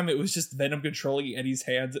 Anytime it was just Venom controlling Eddie's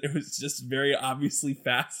hands, it was just very obviously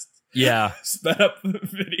fast. Yeah. Sped up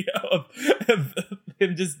video of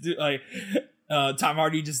him just Tom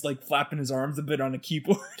Hardy just like flapping his arms a bit on a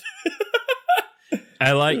keyboard.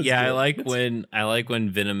 I like when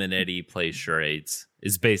Venom and Eddie play charades.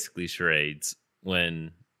 It's basically charades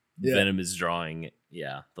when Venom is drawing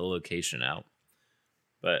the location out.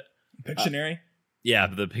 But Pictionary? Yeah,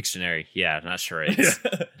 the Pictionary. Yeah, not charades.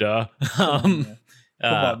 Duh. Come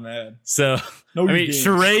on, man. So,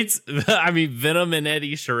 charades. Venom and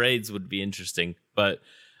Eddie charades would be interesting, but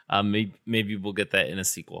maybe we'll get that in a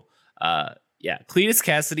sequel. Cletus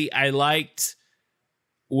Cassidy. I liked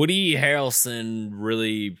Woody Harrelson.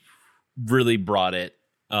 Really, really brought it.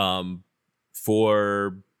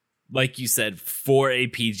 For, like you said, for a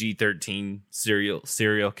PG-13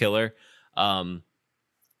 serial killer.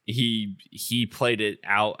 He played it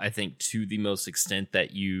out, I think, to the most extent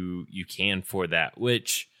that you can for that,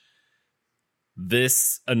 which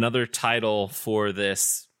another title for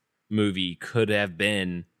this movie could have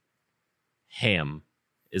been Ham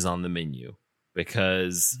is on the menu,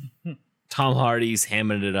 because Tom Hardy's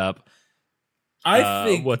hamming it up. I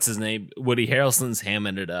think what's his name? Woody Harrelson's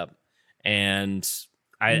hamming it up, and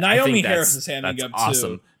Naomi Harris is hamming up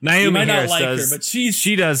awesome. too. Naomi Harris like does, her, but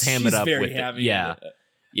she does ham it up with it. Yeah.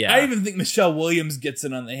 Yeah, I even think Michelle Williams gets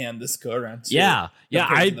in on the hand this go around too. Yeah.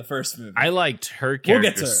 The first movie, I liked her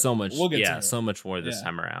character so much. So much more this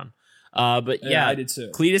time around. But I did too.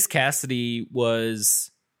 Cletus Cassidy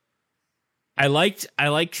was. I liked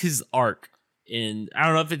his arc in. I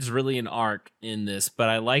don't know if it's really an arc in this, but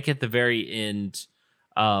I like at the very end,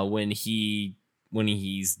 when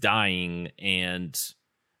he's dying and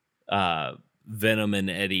Venom and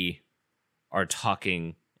Eddie are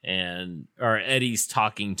talking. Or Eddie's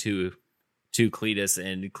talking to Cletus,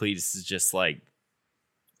 and Cletus is just like,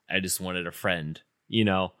 I just wanted a friend,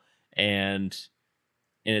 and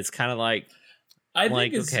it's kind of like,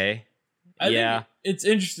 okay, it's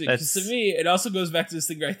interesting because to me it also goes back to this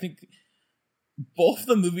thing where I think both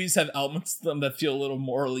the movies have elements to them that feel a little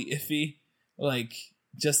morally iffy, like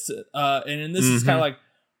and in this is kind of like,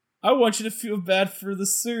 I want you to feel bad for the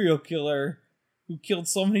serial killer who killed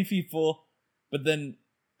so many people, but then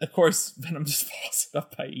of course, Venom just follows it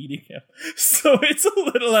up by eating him. So it's a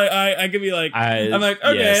little like, I could be like, I'm like,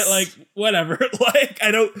 okay, yes. Like, whatever. Like, I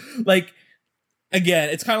don't, like, again,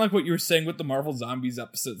 it's kind of like what you were saying with the Marvel Zombies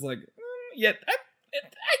episodes. Like, I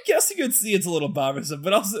guess you could see it's a little bothersome,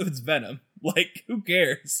 but also it's Venom. Like, who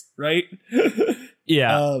cares, right?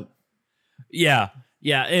 Yeah.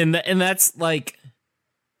 And that's like,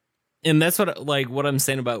 and that's what I'm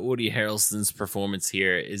saying about Woody Harrelson's performance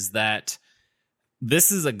here is that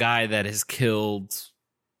this is a guy that has killed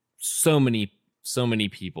so many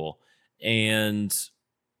people, and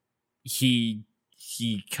he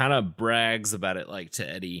kind of brags about it, like, to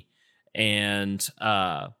Eddie, and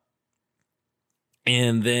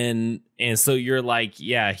so you're like,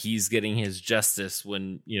 yeah, he's getting his justice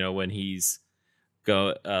when he's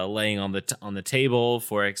laying on the table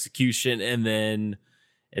for execution, and then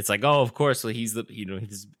it's like, oh, of course, well, he's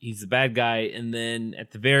the bad guy, and then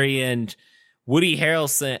at the very end, Woody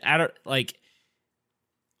Harrelson,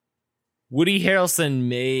 Woody Harrelson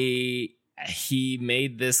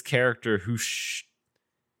made this character who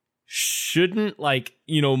shouldn't, like,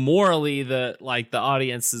 morally, the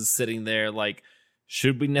audience is sitting there like,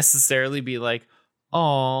 should we necessarily be like,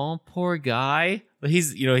 oh, poor guy? But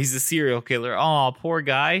he's a serial killer. Oh, poor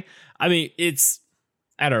guy. I mean,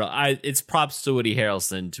 I don't know. It's props to Woody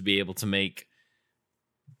Harrelson to be able to make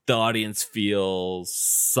the audience feel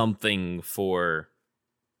something for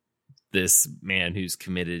this man who's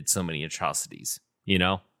committed so many atrocities,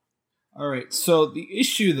 All right. So the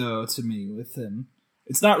issue, though, to me with him,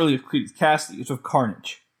 it's not really with Cletus Cassidy, it's with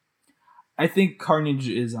Carnage. I think Carnage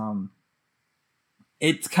is,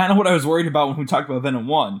 it's kind of what I was worried about when we talked about Venom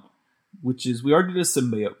 1. which is we already did a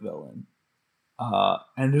symbiote villain.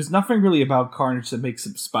 And there's nothing really about Carnage that makes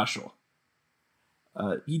him special.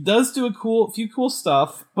 He does do a few cool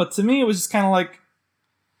stuff, but to me it was just kind of like,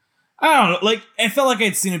 I don't know, like, I felt like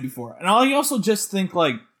I'd seen it before. And I also just think,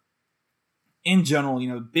 like, in general,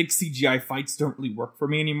 big CGI fights don't really work for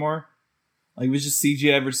me anymore. Like, it was just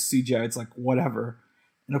CGI versus CGI, it's like, whatever.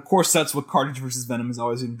 And of course that's what Carnage versus Venom is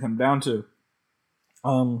always going to come down to.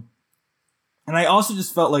 And I also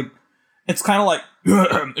just felt like, it's kind of like,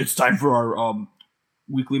 it's time for our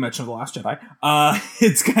weekly mention of The Last Jedi.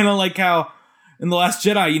 It's kind of like how in The Last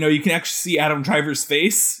Jedi, you can actually see Adam Driver's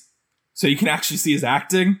face, so you can actually see his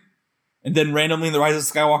acting. And then randomly in The Rise of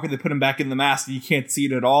Skywalker, they put him back in the mask and you can't see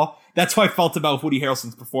it at all. That's how I felt about Woody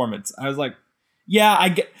Harrelson's performance. I was like, yeah, I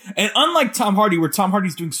get... And unlike Tom Hardy, where Tom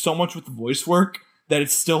Hardy's doing so much with the voice work that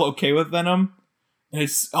it's still okay with Venom. And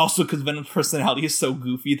it's also because Venom's personality is so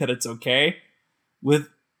goofy that it's okay. With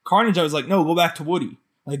Carnage, I was like, no, go back to Woody.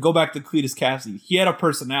 Like, go back to Cletus Cassidy. He had a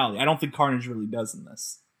personality. I don't think Carnage really does in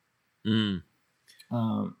this.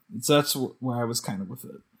 So that's where I was kind of with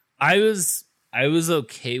it. I was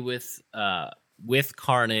okay with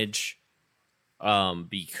Carnage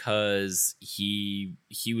because he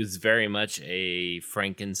was very much a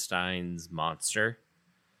Frankenstein's monster.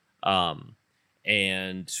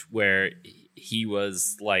 And where he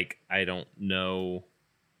was like, I don't know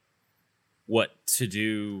what to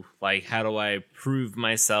do. Like, how do I prove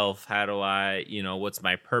myself? How do I, what's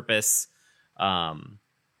my purpose? And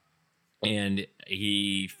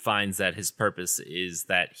he finds that his purpose is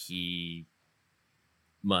that he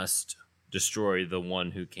must destroy the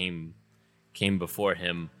one who came before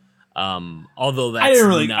him. Although that's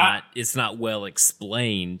it's not well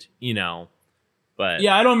explained, but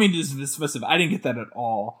yeah, I don't mean to be dismissive. I didn't get that at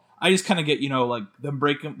all. I just kind of get, like they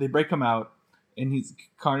break him out and he's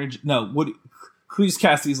Carnage. No, Cletus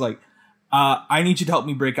Cassidy's like, I need you to help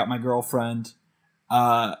me break out my girlfriend.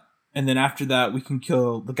 And then after that, we can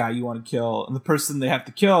kill the guy you want to kill. And the person they have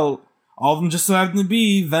to kill, all of them just so happen to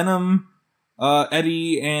be Venom,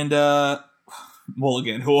 Eddie, and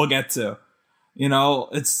Mulligan, who we'll get to.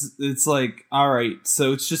 It's like, all right,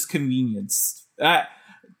 so it's just convenience.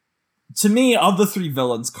 To me, of the three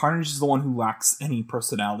villains, Carnage is the one who lacks any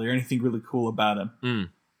personality or anything really cool about him.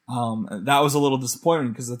 That was a little disappointing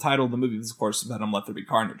because the title of the movie was, of course, Venom Let There Be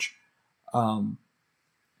Carnage. And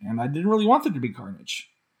I didn't really want there to be Carnage.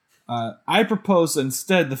 I propose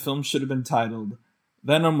instead the film should have been titled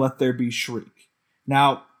Venom Let There Be Shriek.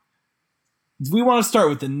 Now, do we want to start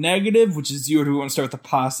with the negative, which is you, or do we want to start with the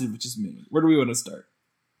positive, which is me? Where do we want to start?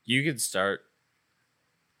 You can start,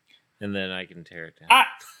 and then I can tear it down.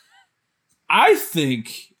 I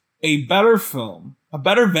think a better film, a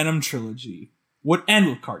better Venom trilogy, would end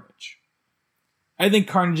with Carnage. I think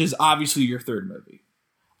Carnage is obviously your third movie.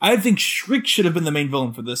 I think Shriek should have been the main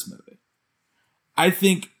villain for this movie. I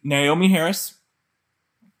think Naomi Harris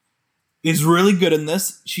is really good in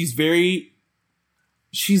this. She's got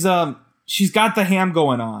the ham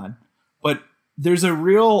going on, but there's a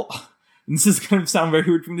real, and this is going to sound very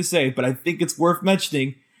weird for me to say, but I think it's worth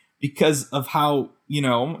mentioning because of how,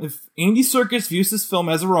 if Andy Serkis views this film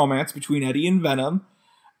as a romance between Eddie and Venom,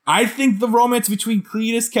 I think the romance between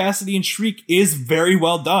Cletus Cassidy and Shriek is very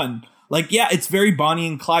well done. Like, yeah, it's very Bonnie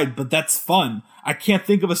and Clyde, but that's fun. I can't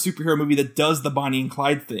think of a superhero movie that does the Bonnie and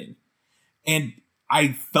Clyde thing. And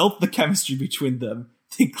I felt the chemistry between them.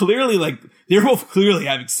 They're both clearly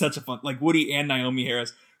having such a fun, like Woody and Naomi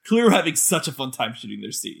Harris, clearly having such a fun time shooting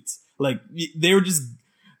their scenes. Like, they were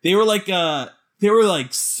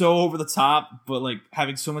like so over the top, but like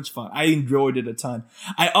having so much fun. I enjoyed it a ton.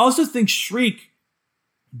 I also think Shriek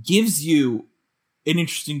gives you an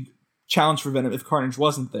interesting challenge for Venom if Carnage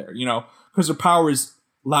wasn't there, because her power is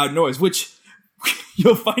loud noise, which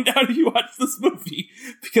you'll find out if you watch this movie,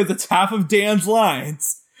 because it's half of Dan's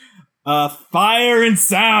lines. Fire and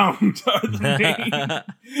sound are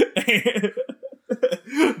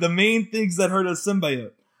the main things that hurt a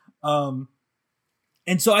symbiote.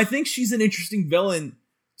 And so I think she's an interesting villain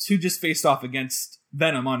to just face off against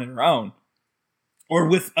Venom on her own, or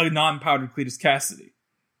with a non-powdered Cletus Cassidy.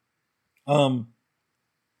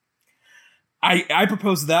 I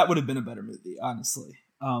propose that would have been a better movie, honestly.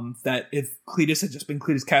 That if Cletus had just been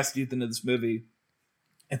Cletus Cassidy at the end of this movie,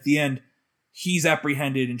 at the end, he's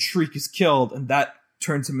apprehended and Shriek is killed, and that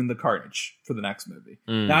turns him into Carnage for the next movie.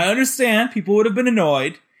 Now, I understand people would have been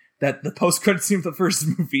annoyed that the post-credit scene of the first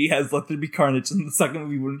movie has Let There Be Carnage, and the second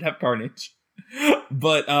movie wouldn't have Carnage.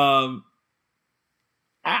 But I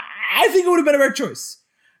think it would have been a better choice.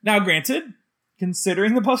 Now, granted,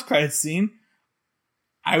 considering the post-credit scene,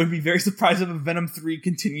 I would be very surprised if Venom 3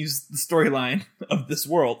 continues the storyline of this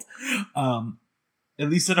world. At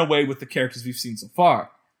least in a way with the characters we've seen so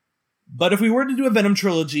far. But if we were to do a Venom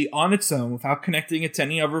trilogy on its own without connecting it to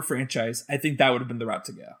any other franchise, I think that would have been the route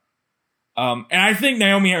to go. And I think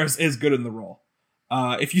Naomi Harris is good in the role.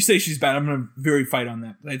 If you say she's bad, I'm going to very fight on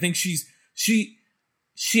that. But I think she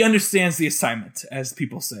understands the assignment, as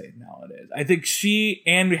people say nowadays. I think she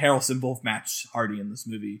and Harrelson both match Hardy in this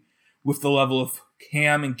movie with the level of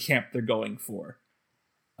cam and camp they're going for.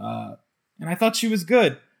 And I thought she was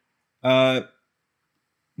good.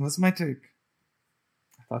 What's my take?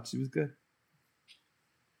 I thought she was good.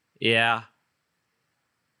 Yeah.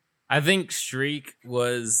 I think Shriek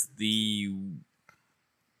was the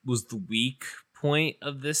weak point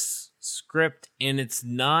of this script, and it's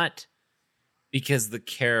not because the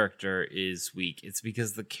character is weak. It's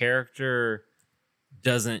because the character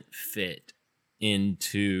doesn't fit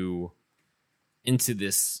into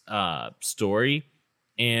this story,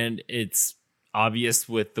 and it's obvious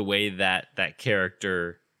with the way that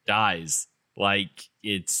character dies. Like,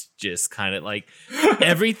 it's just kind of like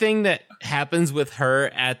everything that happens with her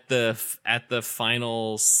at the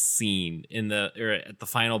final scene at the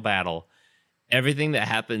final battle, everything that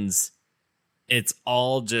happens, it's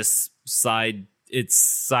all just side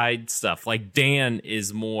stuff. Like, Dan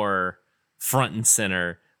is more front and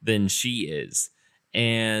center than she is.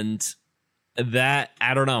 And that,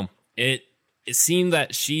 I don't know. It seemed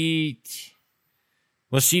that she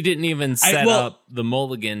didn't even set up the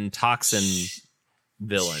Mulligan toxin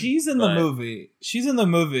villain. She's in the movie. She's in the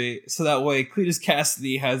movie so that way Cletus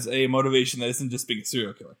Cassidy has a motivation that isn't just being a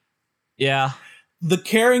serial killer. Yeah. The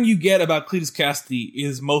caring you get about Cletus Cassidy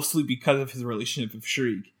is mostly because of his relationship with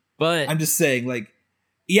Shriek. But I'm just saying, like,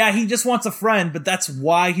 yeah, he just wants a friend, but that's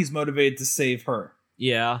why he's motivated to save her.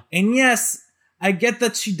 Yeah. And yes, I get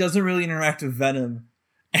that she doesn't really interact with Venom.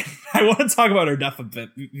 And I want to talk about her death a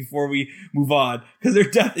bit before we move on, because her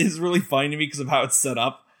death is really funny to me because of how it's set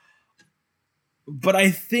up. But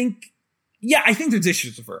I think there's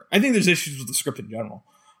issues with her. I think there's issues with the script in general.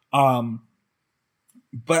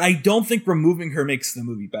 But I don't think removing her makes the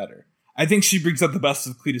movie better. I think she brings out the best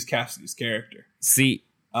of Cletus Cassidy's character. See,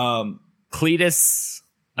 Cletus,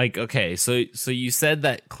 like, okay, so you said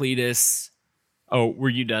that Cletus. Oh, were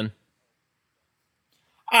you done?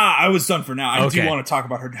 I was done for now. I do want to talk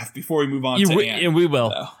about her death before we move on to Anne. And we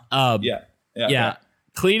will. So, yeah. Okay.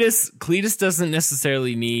 Cletus doesn't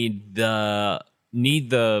necessarily need the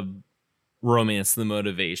romance, the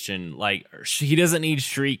motivation. Like, he doesn't need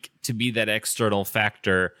Shriek to be that external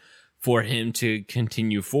factor for him to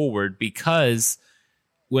continue forward, because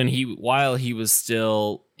while he was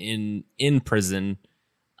still in prison,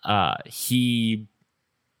 that's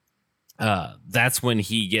when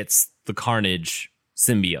he gets the Carnage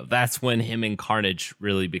symbiote. That's when him and Carnage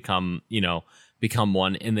really become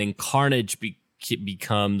one, and then Carnage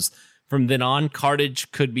becomes, from then on,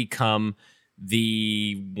 Carnage could become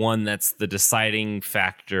the one that's the deciding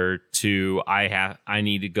factor to I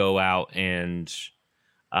need to go out and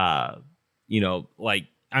he's like,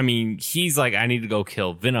 I need to go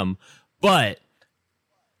kill Venom, but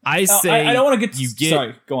I don't want to get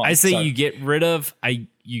sorry, go on. I say sorry. you get rid of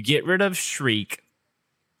Shriek,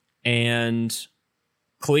 and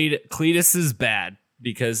Cletus is bad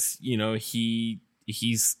because he's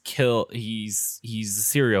a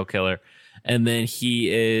serial killer, and then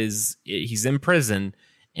he's in prison,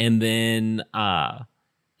 and then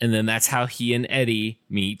that's how he and Eddie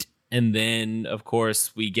meet, and then of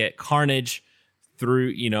course we get Carnage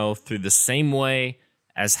through the same way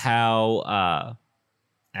as how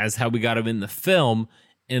we got him in the film,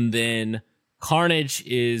 and then Carnage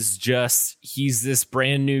is he's this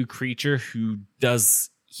brand new creature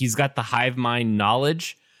he's got the hive mind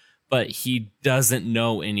knowledge, but he doesn't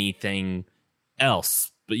know anything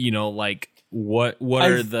else. But like what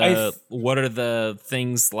are the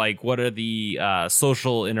things, like what are the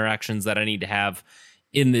social interactions that I need to have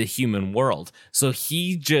in the human world? So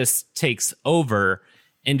he just takes over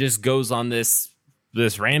and just goes on this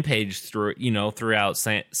rampage throughout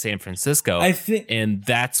San Francisco. I think, and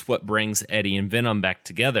that's what brings Eddie and Venom back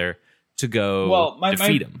together to go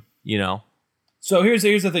defeat him. So here's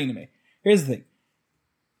the thing to me. Here's the thing.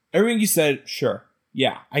 Everything you said, sure,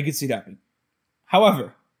 yeah, I could see that happening.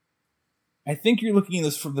 However, I think you're looking at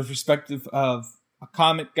this from the perspective of a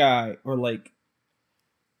comic guy, or like,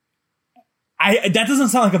 that doesn't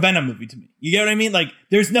sound like a Venom movie to me. You get what I mean? Like,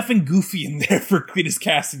 there's nothing goofy in there for Cletus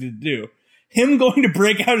Cassidy to do. Him going to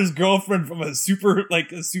break out his girlfriend from a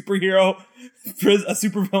supervillain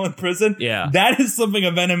prison. Yeah. That is something a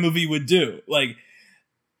Venom movie would do. Like,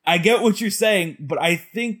 I get what you're saying, but I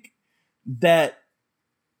think that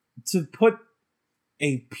to put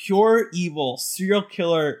a pure evil serial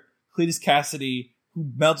killer, Cletus Cassidy,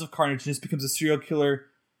 who melts with Carnage and just becomes a serial killer,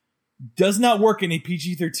 does not work in a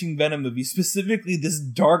PG-13 Venom movie, specifically this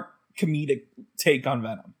dark comedic take on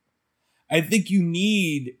Venom. I think you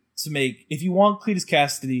need to make, if you want Cletus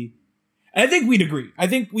Cassidy, and I think we'd agree. I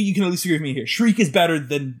think you can at least agree with me here. Shriek is better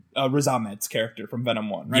than Riz Ahmed's character from Venom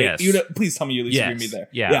 1, right? Yes. Please tell me you at least agree with me there.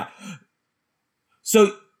 Yeah.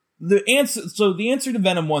 So the answer to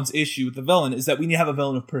Venom 1's issue with the villain is that we need to have a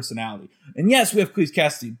villain of personality. And yes, we have Cletus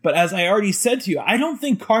Cassidy, but as I already said to you, I don't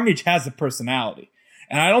think Carnage has a personality.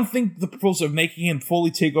 And I don't think the proposal of making him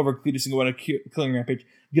fully take over Cletus and go on a killing rampage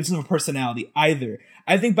gives him a personality either.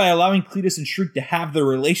 I think by allowing Cletus and Shriek to have their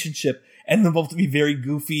relationship and them both to be very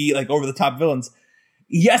goofy, like over-the-top villains,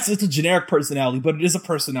 yes, it's a generic personality, but it is a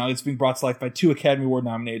personality that's being brought to life by 2 Academy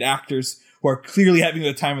Award-nominated actors who are clearly having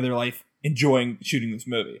the time of their life enjoying shooting this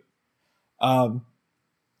movie. So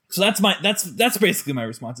that's basically my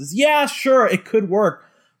response is, yeah, sure, it could work,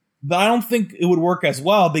 but I don't think it would work as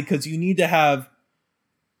well because you need to have,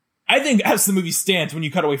 I think as the movie stands, when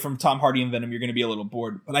you cut away from Tom Hardy and Venom, you're going to be a little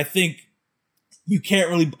bored, but I think you can't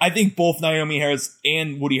really, I think both Naomi Harris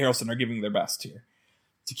and Woody Harrelson are giving their best here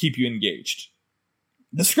to keep you engaged.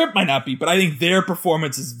 The script might not be, but I think their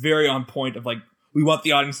performance is very on point of like, we want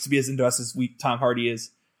the audience to be as into us as Tom Hardy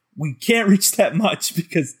is. We can't reach that much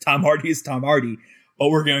because Tom Hardy is Tom Hardy, but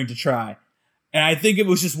we're going to try. And I think it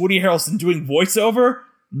was just Woody Harrelson doing voiceover.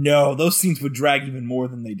 No, those scenes would drag even more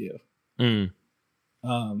than they do.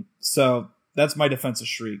 So that's my defense of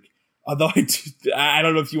Shriek. Although I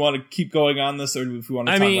don't know if you want to keep going on this or if we want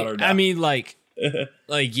to talk about it. I mean, like,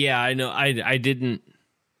 yeah, I know. I didn't.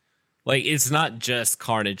 Like, it's not just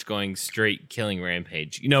Carnage going straight killing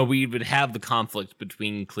Rampage. You know, we would have the conflict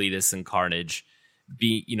between Cletus and Carnage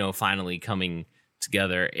be, you know, finally coming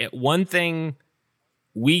together. One thing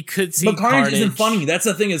we could see, but Carnage isn't funny. That's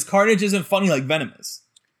the thing, is Carnage isn't funny like Venom is.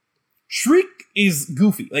 Shriek is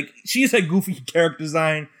goofy. Like, she has had goofy character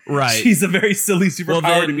design. Right. She's a very silly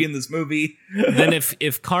superpower to be in this movie. Then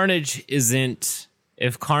if Carnage isn't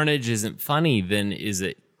funny, then is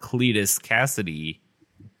it Cletus Cassidy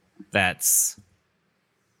that's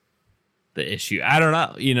the issue? I don't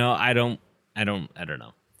know. You know, I don't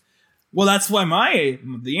know. Well, that's why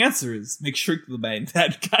the answer is make Shriek the main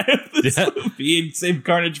bad guy of this movie and save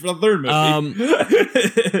Carnage for the third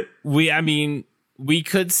movie. We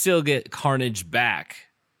could still get Carnage back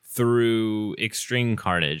through Extreme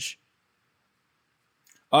Carnage.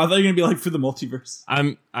 I thought you were gonna be like through the multiverse.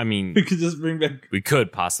 We could just bring back. We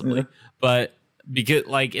could possibly, but because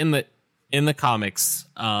like in the comics,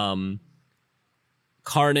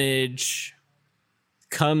 Carnage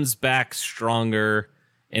comes back stronger,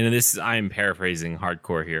 and I am paraphrasing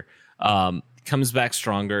hardcore here. Comes back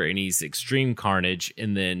stronger, and he's Extreme Carnage,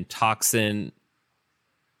 and then Toxin.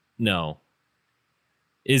 No.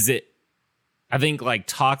 Is it? I think like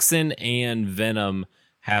Toxin and Venom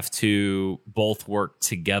have to both work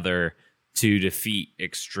together to defeat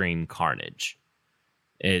Extreme Carnage.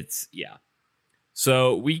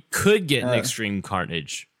 So we could get an Extreme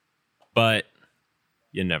Carnage, but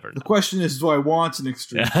you never know. The question is, do I want an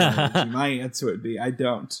Extreme Carnage? My answer would be, I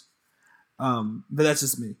don't. But that's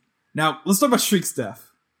just me. Now let's talk about Shriek's death.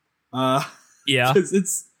 Yeah,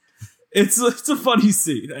 it's a funny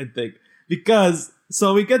scene, I think, because.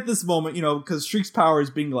 So we get this moment, you know, because Shriek's power is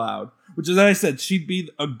being loud, which, as I said, she'd be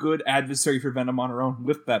a good adversary for Venom on her own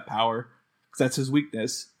with that power, because that's his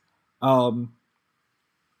weakness. And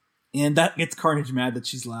that gets Carnage mad that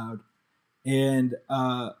she's loud. And,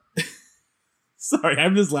 sorry,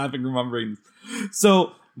 I'm just laughing remembering this.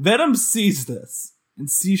 So Venom sees this and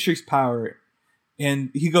sees Shriek's power,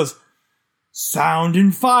 and he goes, sound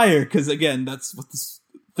and fire, because, again, that's what this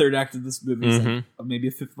third act of this movie is like. Maybe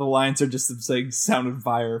a fifth of the lines are just saying sound and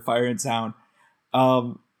fire, fire and sound.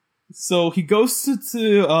 So he goes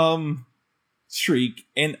to Shriek,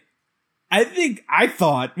 and I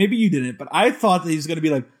thought, maybe you didn't, but I thought that he was going to be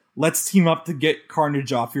like, let's team up to get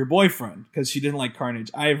Carnage off your boyfriend, because she didn't like Carnage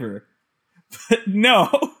either. But no,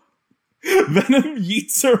 Venom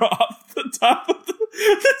yeets her off the top of the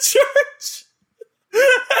church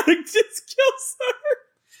and just kills her.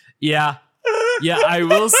 Yeah, I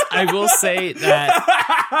will say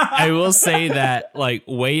that like,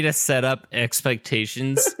 way to set up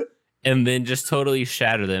expectations and then just totally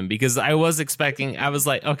shatter them, because I was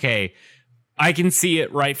like, okay, I can see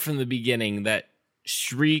it right from the beginning that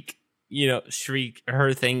Shriek,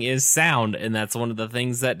 her thing is sound, and that's one of the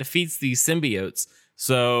things that defeats these symbiotes.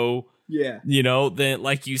 So yeah, then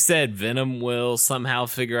like you said, Venom will somehow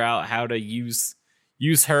figure out how to use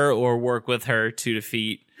her or work with her to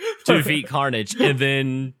defeat Carnage, and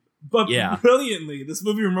then But brilliantly, this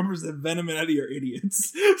movie remembers that Venom and Eddie are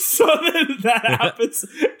idiots. So then that happens,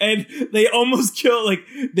 and they almost kill, like,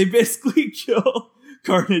 they basically kill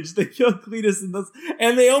Carnage, they kill Cletus in this,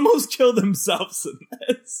 and they almost kill themselves in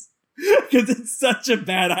this. Because it's such a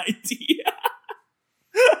bad idea.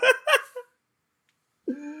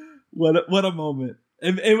 What a moment.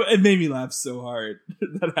 It made me laugh so hard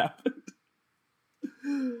that happened.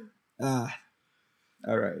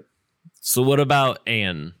 All right. So what about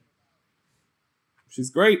Anne? She's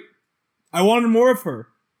great. I wanted more of her.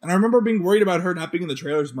 And I remember being worried about her not being in the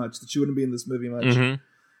trailers much, that she wouldn't be in this movie much. Mm-hmm.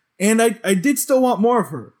 And I did still want more of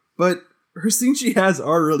her. But her scenes she has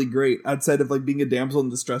are really great, outside of, like, being a damsel in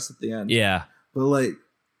distress at the end. Yeah. But, like,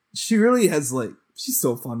 she really has, like, she's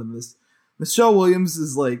so fun in this. Michelle Williams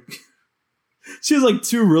is, like, she has, like,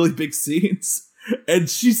 2 really big scenes. And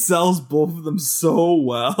she sells both of them so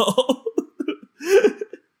well.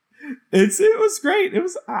 It was great.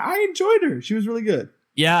 I enjoyed her. She was really good.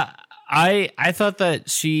 Yeah, I thought that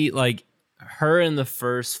she, like, her in the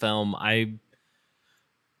first film, I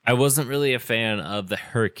wasn't really a fan of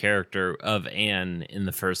her character of Anne in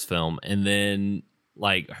the first film, and then,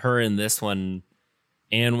 like, her in this one,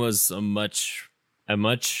 Anne was a much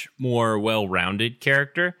more well-rounded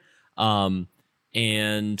character, and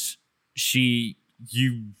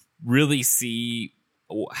you really see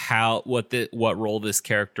what role this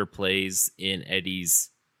character plays in Eddie's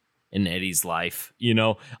life. You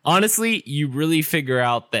know, honestly, you really figure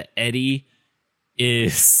out that Eddie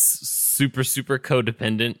is super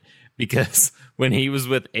codependent, because when he was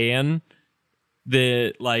with Anne,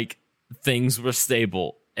 things were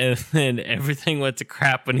stable, and then everything went to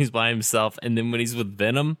crap when he's by himself, and then when he's with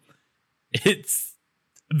Venom,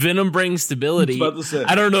 Venom brings stability.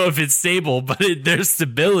 I don't know if it's stable, but there's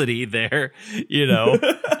stability there, you know.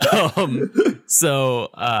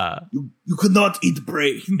 You could not eat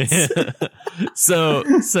brains. so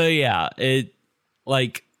yeah,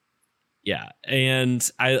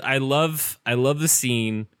 and I love the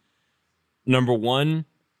scene. Number one,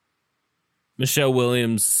 Michelle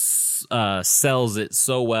Williams sells it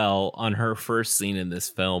so well on her first scene in this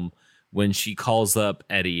film when she calls up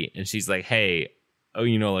Eddie and she's like, "Hey, oh,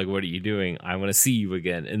 you know, like, what are you doing? I want to see you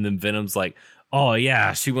again." And then Venom's like, "Oh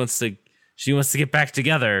yeah, she wants to get back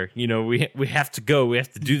together. You know, we have to go. We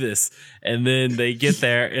have to do this." And then they get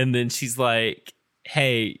there, and then she's like,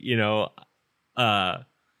 "Hey, you know, I'm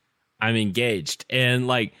engaged." And,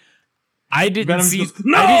 like, I didn't see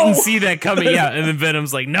that coming. Yeah, and then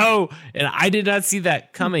Venom's like, "No," and I did not see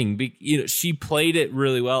that coming. You know, she played it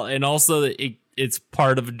really well, and also it's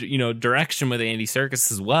part of, you know, direction with Andy Serkis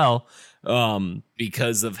as well.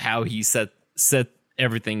 Because of how he set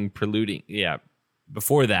everything preluding,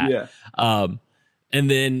 before that. Yeah. And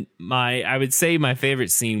then I would say my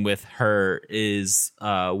favorite scene with her is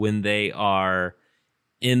when they are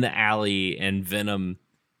in the alley and Venom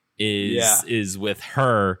is with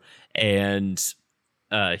her, and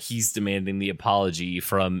he's demanding the apology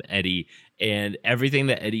from Eddie, and everything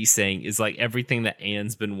that Eddie's saying is like everything that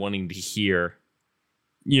Anne's been wanting to hear,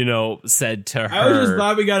 you know, said to her. I was just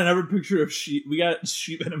glad we got another picture of Sheep. We got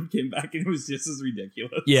Sheep Venom came back, and it was just as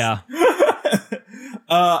ridiculous. Yeah.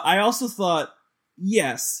 I also thought,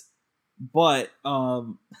 yes, but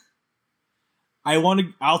I'll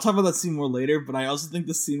talk about that scene more later, but I also think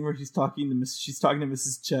the scene where she's talking to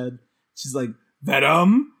Mrs. Ched, she's like,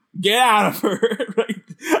 "Venom, get out of her." Right?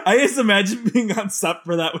 I just imagine being on set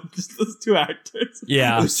for that with just those 2 actors.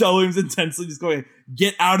 Yeah. Michelle Williams intensely just going,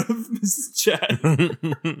 "Get out of Mrs. Ched."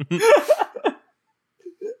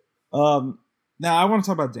 Now I want to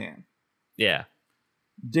talk about Dan. Yeah.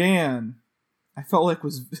 Dan, I felt like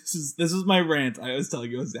this is my rant I was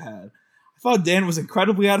telling you I had. I thought Dan was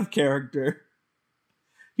incredibly out of character.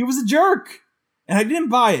 He was a jerk, and I didn't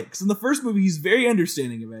buy it, because in the first movie he's very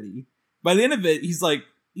understanding of Eddie. By the end of it, he's like,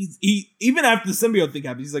 he even after the symbiote thing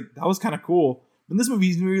happened, he's like, that was kind of cool. In this movie,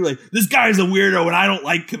 he's really like, this guy's a weirdo and I don't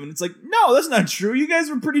like him. And it's like, no, that's not true. You guys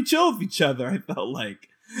were pretty chill with each other. I felt like,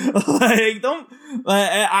 I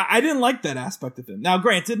didn't like that aspect of him. Now,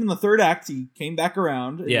 granted, in the third act, he came back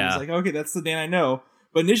around. And he was like, okay, that's the Dan I know.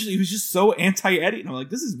 But initially, he was just so anti-Eddie. And I'm like,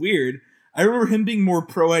 this is weird. I remember him being more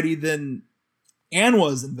pro-Eddie than Anne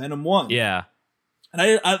was in Venom 1. Yeah.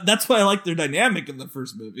 And I that's why I liked their dynamic in the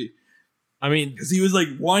first movie. I mean, because he was like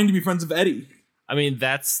wanting to be friends with Eddie. I mean,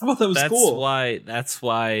 I thought that was cool. That's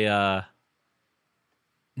why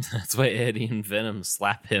Eddie and Venom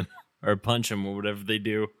slap him or punch him or whatever they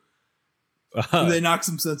do. They knock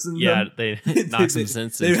some sense into him. Yeah, they knock some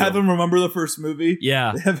sense into him. They have him remember the first movie.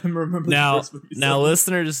 Yeah. They have him remember the first movie. Now,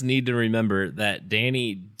 listeners need to remember that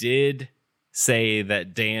Danny did say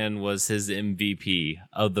that Dan was his MVP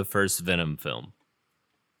of the first Venom film.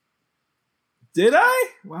 Did I?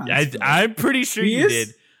 Wow, I'm pretty sure you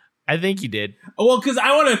did. I think you did. Oh, well, because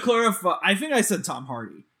I want to clarify. I think I said Tom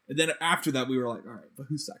Hardy. And then after that, we were like, all right, but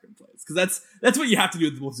who's second place? Because that's what you have to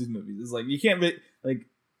do with most of these movies. Is like, you can't make, like,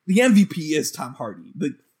 the MVP is Tom Hardy.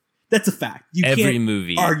 Like, that's a fact. You Every can't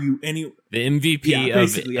movie argue any. The MVP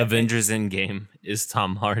of Avengers Endgame is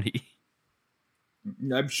Tom Hardy.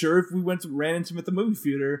 I'm sure if we ran into him at the movie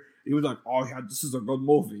theater, he was like, "Oh yeah, this is a good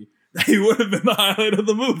movie." He would have been the highlight of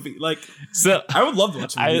the movie. Like, so I would love to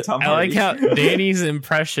watch a movie. Tom Hardy. I like how Danny's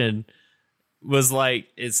impression was like,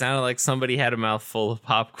 it sounded like somebody had a mouthful of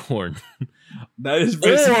popcorn. That is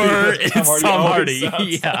basically or it's Tom Hardy.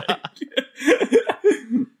 Yeah. Like.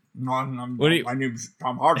 My name's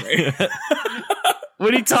Tom Hardy.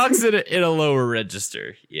 When he talks in a lower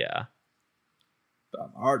register, yeah.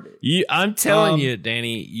 Tom Hardy. I'm telling you,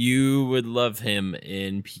 Danny, you would love him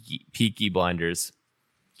in Peaky Blinders.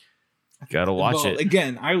 Gotta watch it.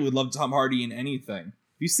 Again, I would love Tom Hardy in anything.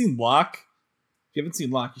 Have you seen Locke? If you haven't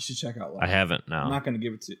seen Locke, you should check out Locke. I haven't, no. I'm not going to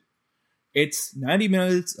give it to you. It's 90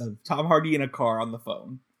 minutes of Tom Hardy in a car on the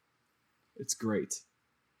phone. It's great.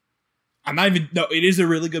 It is a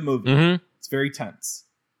really good movie. Mm-hmm. It's very tense.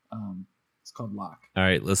 It's called Locke. All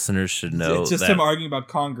right, listeners should know it's just him arguing about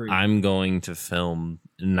concrete. I'm going to film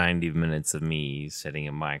 90 minutes of me sitting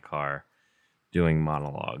in my car doing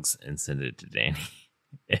monologues and send it to Danny.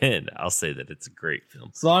 And I'll say that it's a great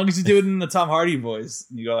film. As long as you do it in the Tom Hardy voice.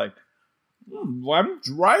 And you go like, I'm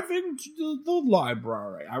driving to the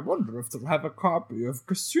library. I wonder if they'll have a copy of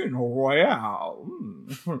Casino Royale.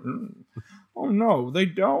 Oh, no, they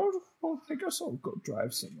don't? Well, I guess I'll go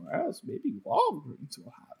drive somewhere else. Maybe Walgreens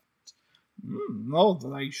will have it. No,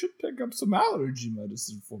 then I should pick up some allergy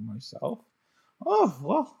medicine for myself. Oh,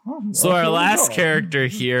 well. So our last character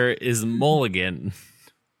here is Mulligan.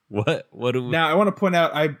 What do we... Now, I want to point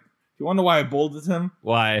out, you want to know why I bolded him?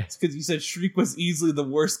 Why? It's because you said Shriek was easily the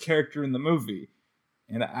worst character in the movie.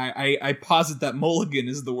 And I posit that Mulligan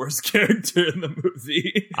is the worst character in the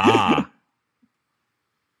movie.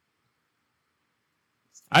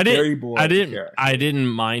 I didn't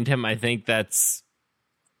mind him. I think that's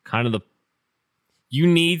kind of you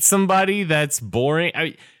need somebody that's boring.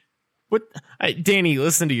 Danny,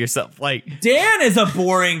 listen to yourself. Like, Dan is a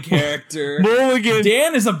boring character. Mulligan.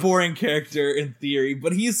 Dan is a boring character in theory,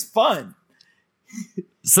 but he's fun.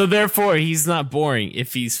 So therefore, he's not boring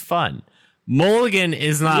if he's fun. Mulligan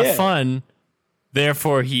is not fun,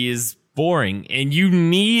 therefore he is boring. And you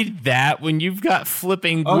need that when you've got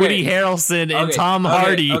flipping Woody Harrelson and Tom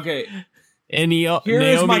Hardy and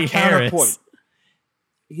Naomi Harris.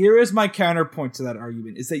 Here is my counterpoint to that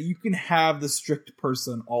argument, is that you can have the strict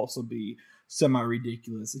person also be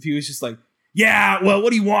semi-ridiculous. If he was just like, yeah, well,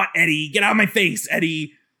 what do you want, Eddie? Get out of my face,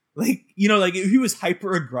 Eddie. Like, like if he was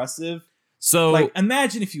hyper-aggressive. So, like,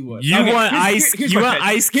 imagine if you would. You want Ice Cube.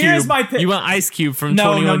 Here's my pitch. You want Ice Cube from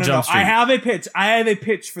 21 Jump Street. I have a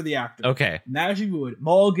pitch for the actor. Okay. Imagine if you would.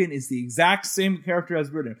 Mulligan is the exact same character as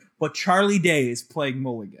Britain, but Charlie Day is playing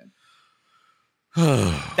Mulligan.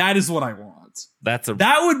 That is what I want. That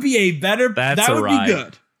would be a better. That would be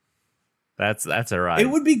good. That's a ride. It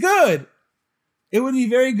would be good. It would be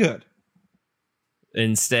very good.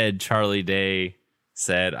 Instead, Charlie Day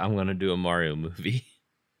said, "I'm going to do a Mario movie."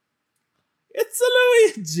 It's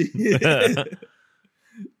a Luigi.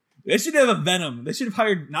 They should have a Venom. They should have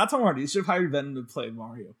hired not Tom Hardy. They should have hired Venom to play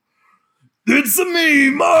Mario. It's me,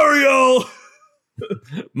 Mario.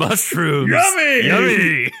 Mushrooms.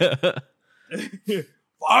 Yummy.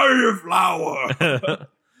 Fire flower.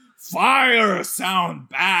 Fire sound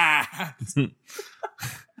bad.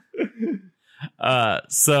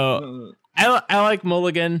 So I like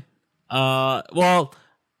Mulligan. Well,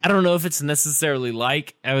 I don't know if it's necessarily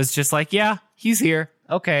like. I was just like, yeah, he's here.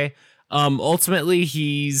 Okay. Ultimately,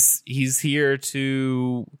 he's here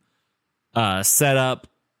to set up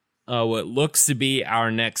what looks to be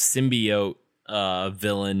our next symbiote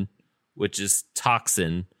villain, which is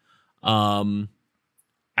Toxin.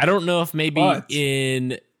 I don't know if maybe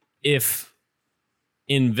in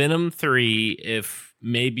Venom 3, if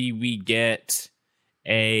maybe we get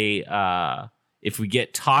if we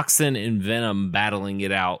get Toxin and Venom battling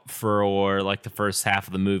it out for like the first half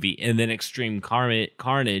of the movie, and then Extreme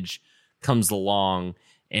Carnage comes along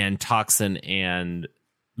and Toxin and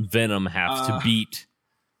Venom have to beat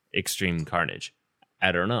Extreme Carnage.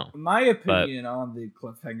 I don't know. My opinion on the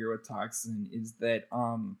cliffhanger with Toxin is that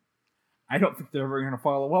I don't think they're ever going to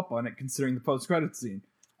follow up on it, considering the post-credit scene.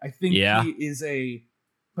 I think he is a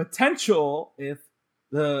potential, if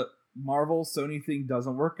the Marvel Sony thing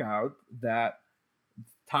doesn't work out, that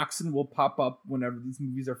Toxin will pop up whenever these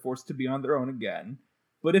movies are forced to be on their own again.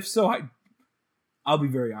 But if so, I'll be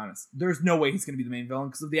very honest. There's no way he's going to be the main villain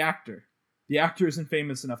because of the actor. The actor isn't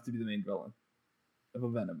famous enough to be the main villain of a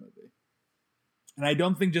Venom movie. And I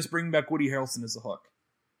don't think just bringing back Woody Harrelson is a hook.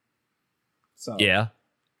 So yeah.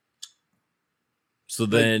 So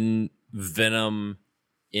then Venom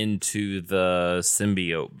into the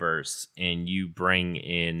symbiote verse, and you bring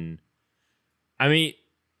in. I mean,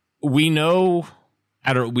 we know.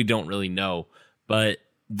 We don't really know, but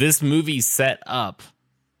this movie set up.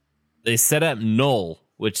 They set up Null,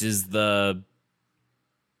 which is the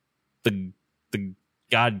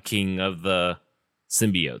god king of the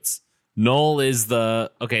symbiotes. Null is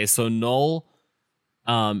so Null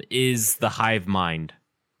is the hive mind.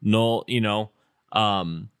 Null,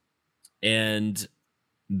 and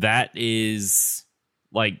that is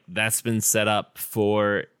like that's been set up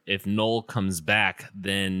for if Null comes back,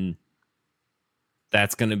 then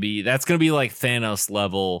that's gonna be like Thanos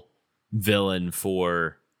level villain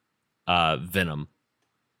for Venom.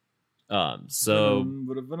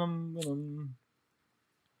 Venom.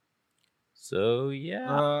 So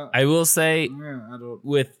yeah, I will say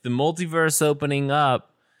with the multiverse opening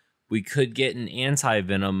up, we could get an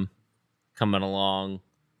anti-Venom coming along,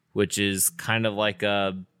 which is kind of like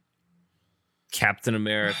a Captain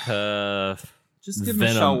America just give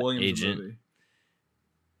Venom Michelle Williams agent. A movie.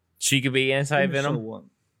 She could be anti-Venom.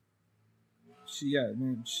 She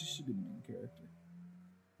should be the main character.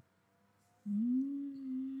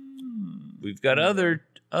 We've got other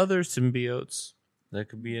symbiotes that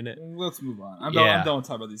could be in it. Let's move on. I'm done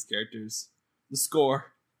talking about these characters. The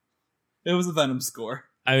score. It was a Venom score.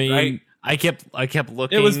 I mean, right? I kept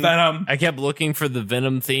looking. It was Venom. I kept looking for the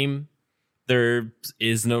Venom theme. There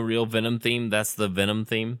is no real Venom theme. That's the Venom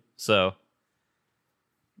theme. So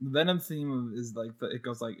the Venom theme is like it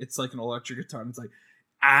goes like it's like an electric guitar. And it's like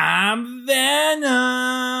I'm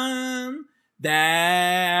Venom.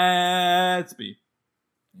 That's me.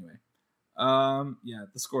 Anyway, yeah,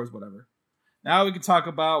 the score is whatever. Now we can talk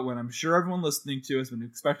about what I'm sure everyone listening to has been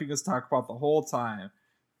expecting us to talk about the whole time: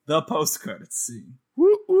 the post-credits scene,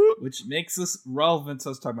 which makes us relevant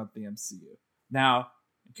to us talking about the MCU. Now,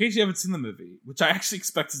 in case you haven't seen the movie, which I actually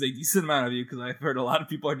expect is a decent amount of you because I've heard a lot of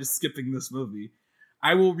people are just skipping this movie,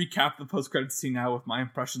 I will recap the post-credits scene now with my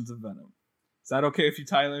impressions of Venom. Is that okay with you,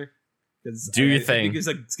 Tyler? Do your thing. I think it's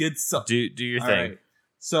a good stuff. Do your thing. Right.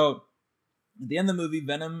 So, at the end of the movie,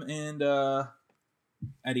 Venom and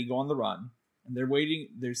Eddie go on the run, and they're waiting.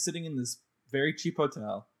 They're sitting in this very cheap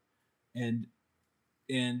hotel, and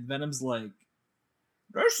Venom's like,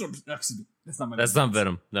 "There's some." That's not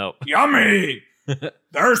Venom. No. Yummy.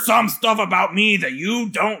 There's some stuff about me that you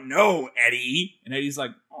don't know, Eddie. And Eddie's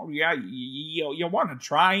like, "Oh yeah, you want to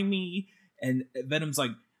try me?" And Venom's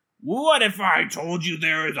like, "What if I told you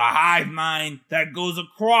there is a hive mind that goes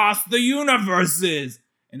across the universes?"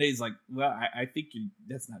 And Eddie's like, "Well, I think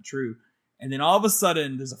that's not true." And then all of a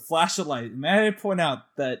sudden, there's a flash of light. And may I point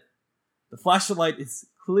out that the flash of light is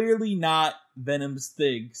clearly not Venom's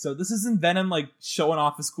thing. So this isn't Venom like showing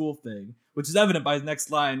off his cool thing, which is evident by his next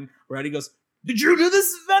line where Eddie goes, "Did you do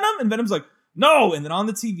this, Venom?" And Venom's like, "No." And then on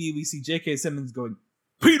the TV, we see J.K. Simmons going,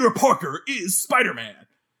 "Peter Parker is Spider-Man."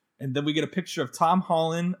 And then we get a picture of Tom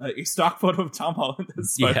Holland, a stock photo of Tom Holland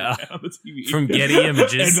as Spider-Man on the TV. From Getty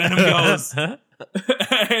Images. And Venom goes,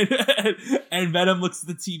 and Venom looks at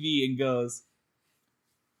the TV and goes,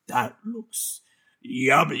 "That looks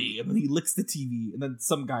yummy." And then he licks the TV, and then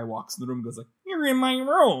some guy walks in the room and goes like, "You're in my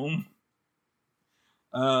room."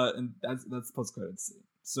 And that's the post-credits scene.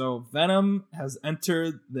 So Venom has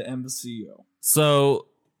entered the MCU. So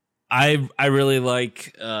I really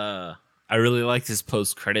like this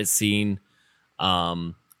post-credit scene.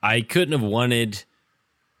 I could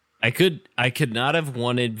not have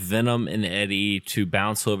wanted Venom and Eddie to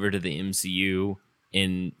bounce over to the MCU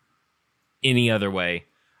in any other way.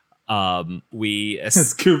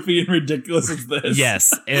 As goofy and ridiculous as this.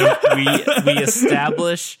 Yes, and we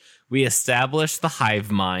establish the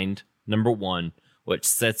hive mind, number one, which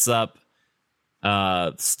sets up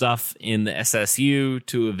stuff in the SSU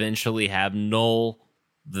to eventually have Null,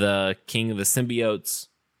 the king of the symbiotes,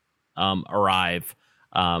 arrive.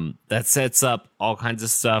 That sets up all kinds of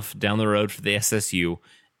stuff down the road for the SSU,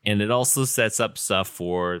 and it also sets up stuff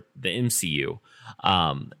for the MCU.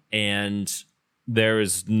 And there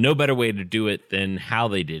is no better way to do it than how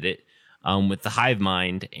they did it, with the hive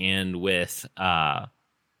mind and with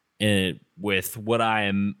what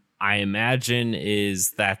I imagine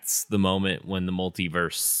is that's the moment when the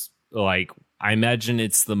multiverse, like I imagine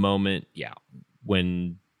it's the moment,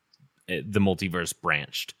 when the multiverse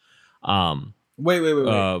branched. Well, Wait.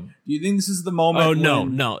 Do you think this is the moment? Oh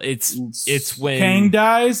no! It's when Kang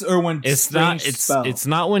dies, or when it's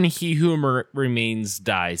not when He Who Remains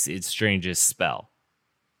dies. It's Strange's spell.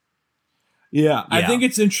 Yeah, I think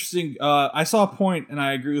it's interesting. I saw a point, and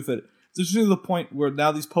I agree with it. It's interesting to the point where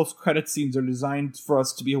now these post-credit scenes are designed for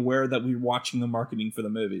us to be aware that we're watching the marketing for the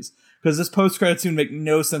movies. Because this post-credit scene would make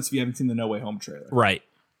no sense if you haven't seen the No Way Home trailer. Right.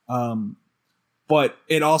 But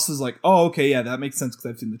it also is like, oh, okay, yeah, that makes sense because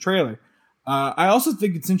I've seen the trailer. I also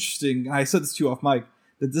think it's interesting, and I said this to you off mic,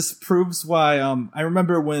 that this proves why I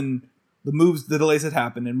remember when the delays had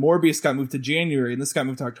happened, and Morbius got moved to January, and this got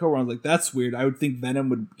moved to October, and I was like, that's weird. I would think Venom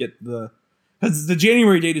would get because the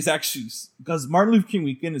January date is actually, because Martin Luther King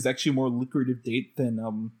weekend is actually a more lucrative date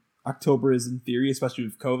than October is in theory, especially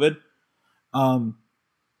with COVID.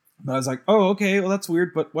 But I was like, oh, okay, well, that's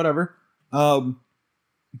weird, but whatever.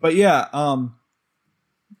 But yeah,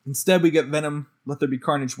 instead we get Venom, Let There Be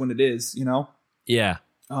Carnage when it is, you know? Yeah.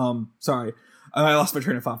 Sorry. I lost my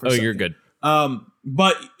train of thought for a second. Oh, you're good.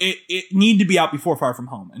 But it need to be out before Far From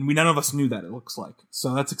Home, and none of us knew that, it looks like.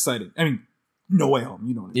 So that's exciting. I mean, No Way Home,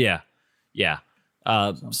 you know what I mean. Yeah.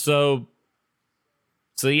 So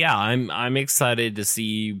yeah, I'm excited to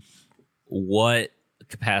see what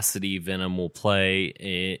capacity Venom will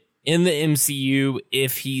play in the MCU,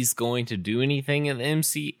 if he's going to do anything in the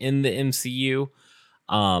MCU.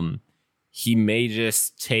 He may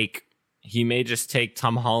just take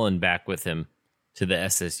Tom Holland back with him to the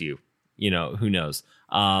SSU. You know, who knows?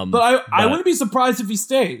 But I wouldn't be surprised if he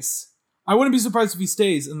stays.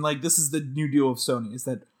 And like, this is the new deal of Sony, is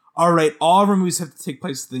that, all right, all of our movies have to take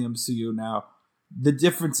place in the MCU now. The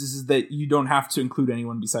difference is that you don't have to include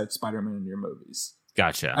anyone besides Spider-Man in your movies.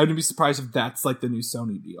 Gotcha. I wouldn't be surprised if that's like the new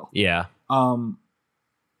Sony deal. Yeah.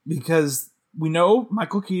 Because we know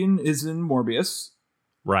Michael Keaton is in Morbius.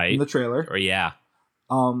 Right. In the trailer. Or yeah.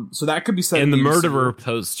 So that could be set. And the Murderer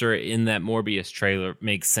poster in that Morbius trailer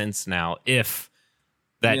makes sense now if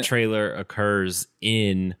that trailer occurs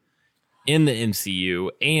in the MCU,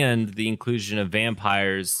 and the inclusion of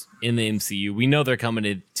vampires in the MCU. We know they're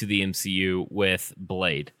coming to the MCU with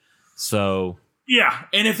Blade. So yeah,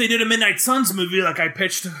 and if they did a Midnight Suns movie like I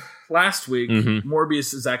pitched last week,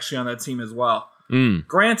 Morbius is actually on that team as well.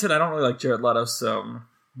 Granted, I don't really like Jared Leto, so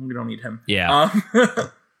we don't need him. Yeah.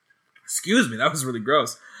 Excuse me, that was really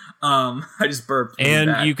gross. I just burped. Really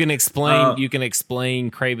bad. You can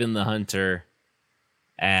explain Kraven the Hunter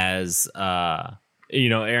as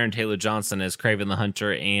Aaron Taylor Johnson as Kraven the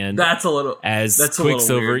Hunter, and that's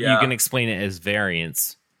Quicksilver. Weird, yeah. You can explain it as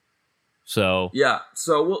variants. So yeah,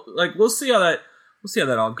 so we'll see how that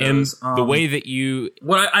all goes. And the way that you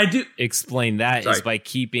I do explain that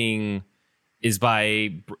is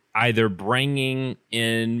by either bringing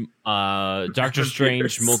in Doctor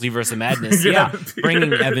Strange Multiverse of Madness,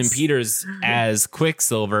 bringing Evan Peters as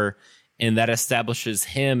Quicksilver, and that establishes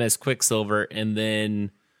him as Quicksilver, and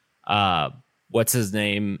then what's his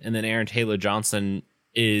name, and then Aaron Taylor Johnson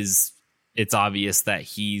it's obvious that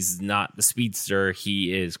he's not the speedster,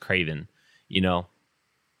 he is Kraven, you know.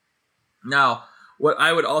 Now, what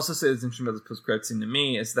I would also say is interesting about this post-credit scene to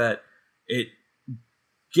me is that it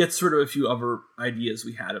gets rid of a few other ideas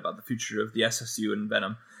we had about the future of the SSU and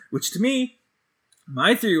Venom, which to me,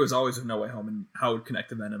 my theory was always of No Way Home and how it would connect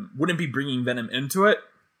to Venom. Wouldn't be bringing Venom into it,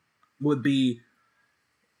 would be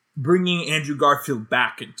bringing Andrew Garfield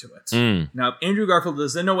back into it. Now, if Andrew Garfield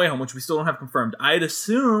is in No Way Home, which we still don't have confirmed, I had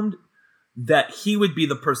assumed that he would be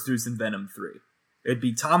the person who's in Venom 3. It'd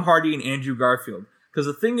be Tom Hardy and Andrew Garfield. Because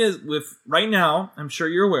the thing is, with right now, I'm sure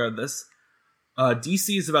you're aware of this,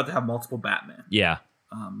 DC is about to have multiple Batman. Yeah.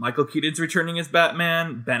 Michael Keaton's returning as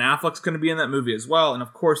Batman. Ben Affleck's going to be in that movie as well. And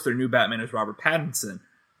of course, their new Batman is Robert Pattinson.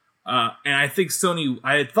 And I think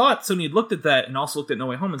I had thought Sony had looked at that and also looked at No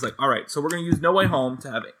Way Home and was like, all right, so we're going to use No Way Home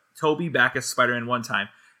to have Toby back as Spider-Man one time.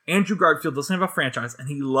 Andrew Garfield doesn't have a franchise, and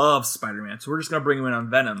he loves Spider-Man, so we're just going to bring him in on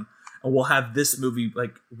Venom, and we'll have this movie,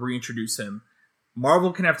 like, reintroduce him.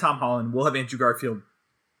 Marvel can have Tom Holland, we'll have Andrew Garfield,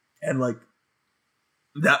 and, like,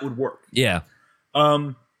 that would work. Yeah.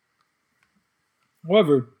 However,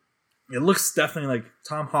 it looks definitely like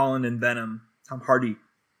Tom Holland and Venom, Tom Hardy,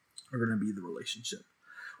 are going to be the relationship,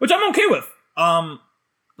 which I'm okay with.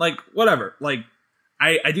 Like, whatever. Like,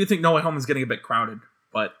 I do think No Way Home is getting a bit crowded,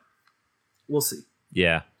 but we'll see.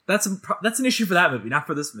 Yeah. That's an issue for that movie, not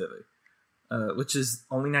for this movie, which is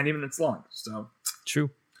only 90 minutes long. So true.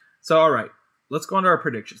 So, all right. Let's go into our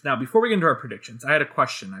predictions. Now, before we get into our predictions, I had a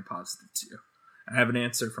question I posited to you. I have an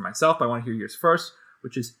answer for myself, but I want to hear yours first,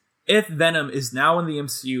 which is, if Venom is now in the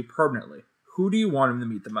MCU permanently, who do you want him to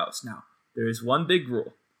meet the most? Now, there is one big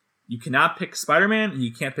rule. You cannot pick Spider-Man, and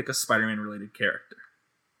you can't pick a Spider-Man-related character.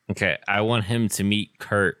 Okay, I want him to meet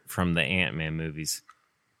Kurt from the Ant-Man movies.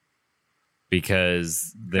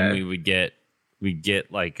 Because then we get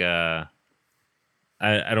like I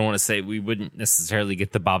don't want to say we wouldn't necessarily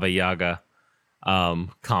get the Baba Yaga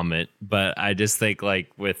comment, but I just think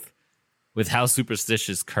like with how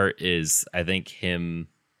superstitious Kurt is, I think him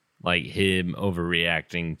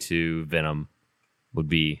overreacting to Venom would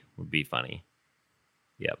be funny.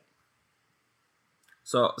 Yep.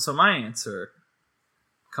 So my answer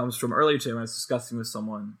comes from earlier today when I was discussing with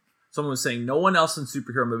someone. Someone was saying no one else in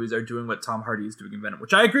superhero movies are doing what Tom Hardy is doing in Venom,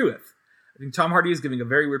 which I agree with. I think Tom Hardy is giving a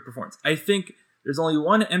very weird performance. I think there's only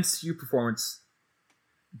one MCU performance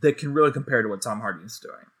that can really compare to what Tom Hardy is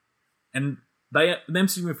doing. And by the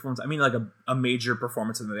MCU performance, I mean like a major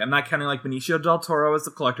performance in the movie. I'm not counting like Benicio del Toro as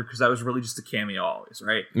the Collector, because that was really just a cameo always,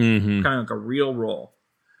 right? Mm-hmm. Kind of like a real role.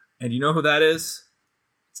 And you know who that is?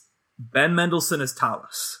 Ben Mendelsohn as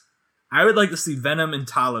Talos. I would like to see Venom and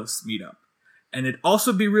Talos meet up. And it'd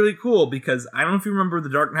also be really cool because I don't know if you remember The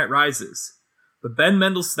Dark Knight Rises, but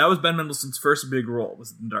that was Ben Mendelsohn's first big role,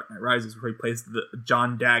 was in The Dark Knight Rises, where he plays the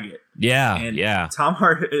John Daggett. Yeah, and yeah. Tom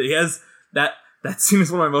Hardy, he has that scene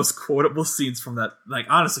is one of my most quotable scenes from that, like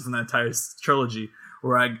honestly from that entire trilogy,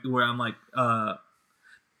 where I'm like,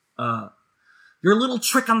 your little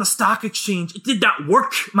trick on the stock exchange, it did not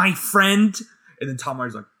work, my friend. And then Tom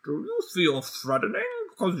Hardy's like, do you feel threatening?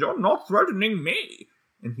 Because you're not threatening me.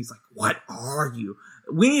 And he's like, what are you?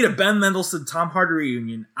 We need a Ben Mendelsohn, Tom Hardy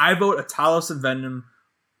reunion. I vote a Talos and Venom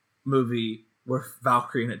movie with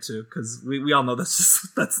Valkyrie in it too, because we all know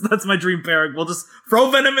that's my dream pairing. We'll just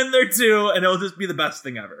throw Venom in there too, and it'll just be the best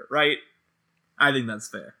thing ever, right? I think that's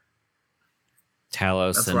fair.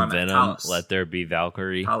 Talos and Venom, let there be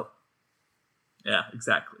Valkyrie. Yeah,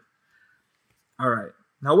 exactly. All right.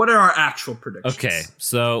 Now, what are our actual predictions? Okay,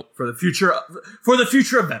 so for the future of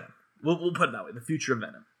Venom. We'll put it that way. The future of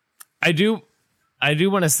Venom. I do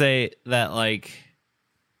want to say that, like,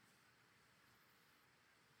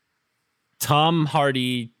 Tom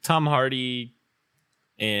Hardy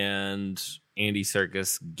and Andy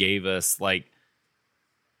Serkis gave us, like,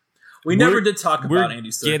 we never did talk about Andy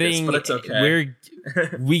Serkis, but it's okay.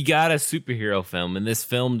 We got a superhero film, and this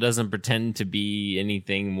film doesn't pretend to be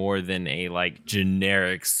anything more than a, like, not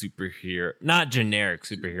generic superhero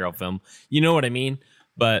film. You know what I mean?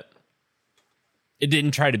 But it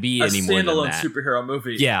didn't try to be any more than that. A standalone superhero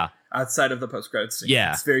movie. Yeah. Outside of the post-credits scene.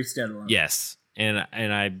 Yeah. It's very standalone. Yes. And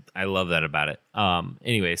I love that about it.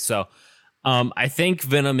 Anyway, so I think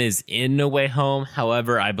Venom is in No Way Home.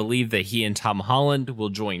 However, I believe that he and Tom Holland will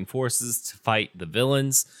join forces to fight the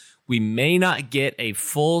villains. We may not get a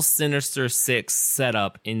full Sinister Six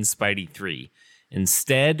setup in Spidey 3.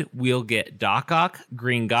 Instead, we'll get Doc Ock,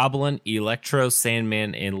 Green Goblin, Electro,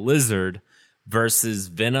 Sandman, and Lizard versus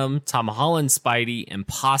Venom, Tom Holland, Spidey, and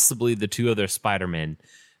possibly the two other Spider-Men.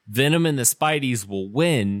 Venom and the Spideys will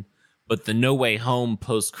win, but the No Way Home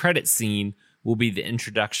post-credit scene will be the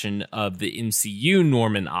introduction of the MCU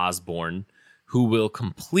Norman Osborn, who will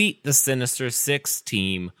complete the Sinister Six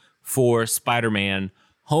team for Spider-Man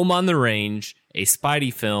Home on the Range, a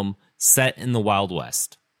Spidey film set in the Wild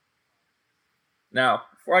West. Now,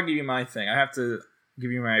 before I give you my thing, I have to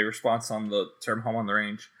give you my response on the term Home on the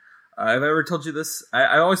Range. Have I ever told you this?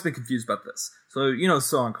 I've always been confused about this. So, you know the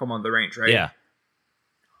song Home on the Range, right? Yeah.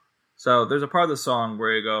 So, there's a part of the song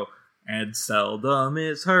where you go, and seldom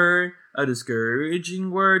is heard a discouraging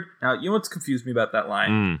word. Now, you know what's confused me about that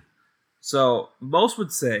line? So, most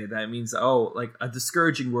would say that means, like a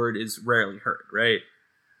discouraging word is rarely heard, right?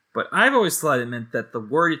 But I've always thought it meant that the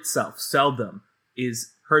word itself, seldom,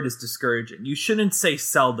 is heard as discouraging. You shouldn't say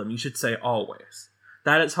seldom, you should say always.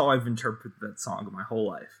 That is how I've interpreted that song my whole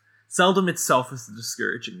life. Seldom itself is the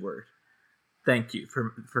discouraging word. Thank you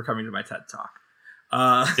for coming to my TED Talk.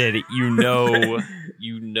 Daddy, you know,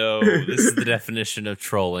 this is the definition of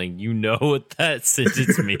trolling. You know what that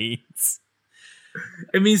sentence means.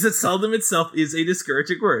 It means that seldom itself is a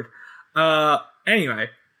discouraging word. Anyway,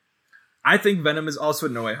 I think Venom is also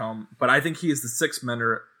in No Way Home, but I think he is the sixth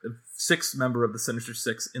member of the Sinister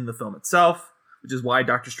Six in the film itself, which is why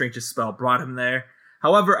Doctor Strange's spell brought him there.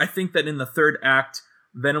 However, I think that in the third act,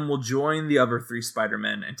 Venom will join the other three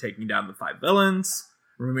Spider-Men and taking down the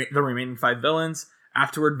the remaining five villains.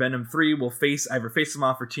 Afterward, Venom 3 will either face them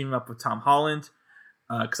off or team up with Tom Holland,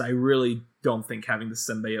 because I really don't think having the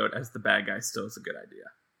symbiote as the bad guy still is a good idea.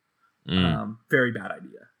 Very bad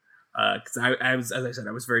idea. Because I was, as I said,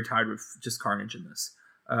 I was very tired with just Carnage in this.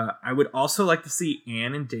 I would also like to see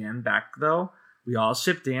Anne and Dan back, though. We all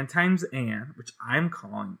ship Dan times Anne, which I'm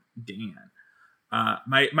calling Dan.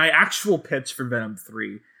 My actual pitch for Venom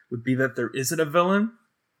 3 would be that there isn't a villain,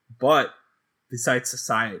 but besides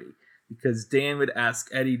society, because Dan would ask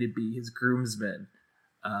Eddie to be his groomsman.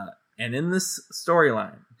 And in this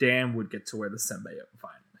storyline, Dan would get to wear the symbiote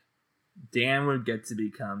finally. Dan would get to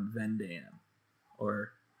become Vendam.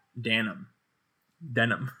 Or Denim.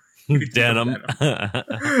 Denim.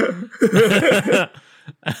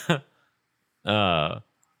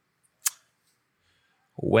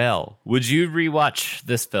 Well, would you rewatch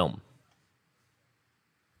this film?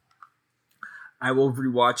 I will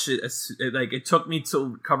rewatch it. It took me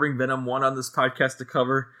till covering Venom 1 on this podcast to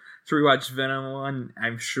rewatch Venom 1.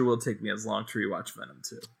 I'm sure it will take me as long to rewatch Venom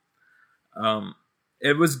 2.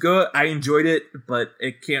 It was good. I enjoyed it, but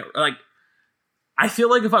it can't, I feel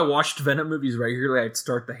like if I watched Venom movies regularly, I'd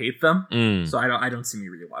start to hate them. So I don't see me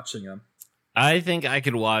rewatching them. I think I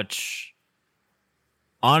could watch.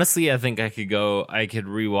 Honestly, I think I could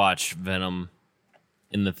rewatch Venom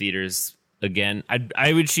in the theaters again.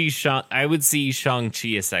 I would see Shang-Chi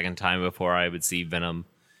a second time before I would see Venom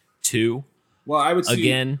 2. Well, I would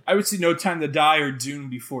see No Time to Die or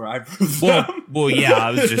Dune before I well, yeah,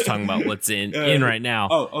 I was just talking about what's in right now.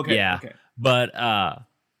 Oh, okay. Yeah. Okay. But I'll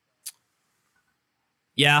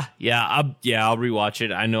rewatch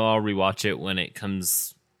it. I know I'll rewatch it when it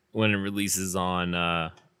releases on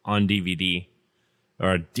DVD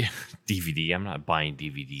or DVD. I'm not buying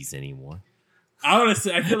DVDs anymore.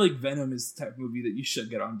 Honestly, I feel like Venom is the type of movie that you should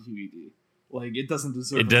get on DVD. Like, it doesn't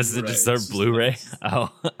deserve. It doesn't deserve Blu-ray.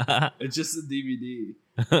 Oh, it's just a DVD.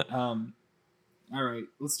 All right,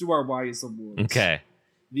 let's do our Wise Awards. Okay.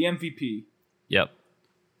 The MVP. Yep.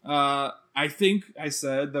 I think I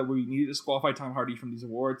said that we need to disqualify Tom Hardy from these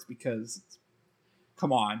awards because,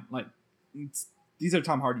 come on, these are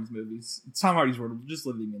Tom Hardy's movies. It's Tom Hardy's world. We're just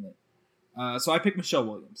living in it. So I picked Michelle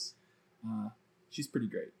Williams. She's pretty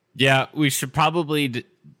great. Yeah, we should probably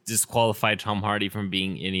disqualify Tom Hardy from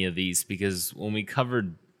being any of these because when we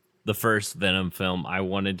covered the first Venom film, I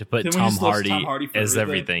wanted to put Tom Hardy as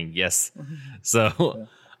everything. Yes. So,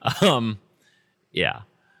 yeah.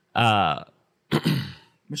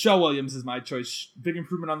 Michelle Williams is my choice. Big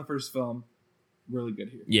improvement on the first film. Really good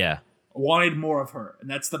here. Yeah. I wanted more of her, and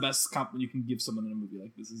that's the best compliment you can give someone in a movie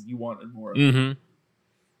like this is you wanted more of her.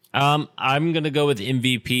 I'm going to go with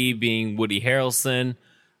MVP being Woody Harrelson.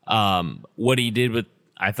 What he did with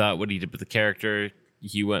the character,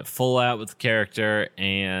 he went full out with the character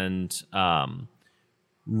and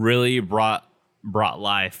really brought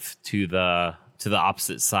life to the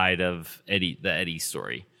opposite side of the Eddie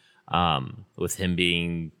story, with him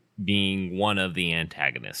being one of the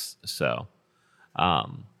antagonists. So,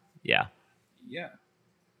 yeah.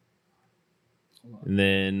 And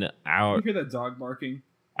then you hear that dog barking?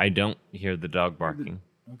 I don't hear the dog barking.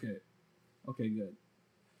 Okay, good.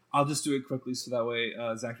 I'll just do it quickly so that way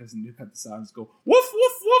Zach doesn't cut this out and just go woof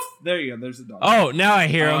woof woof. There you go. There's the dog. Oh, now I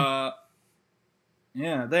hear him.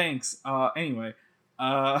 Yeah, thanks. Anyway,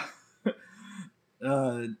 my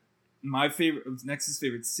favorite Nex's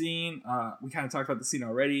favorite scene. We kind of talked about the scene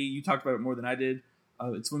already. You talked about it more than I did.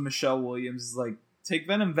 It's when Michelle Williams is like, "Take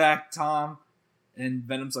Venom back, Tom," and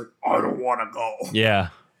Venom's like, "I don't want to go." Yeah.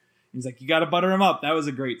 He's like, "You got to butter him up." That was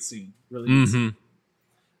a great scene. Really good scene.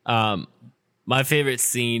 My favorite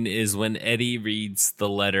scene is when Eddie reads the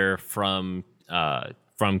letter from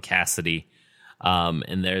Cassidy,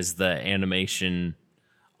 and there's the animation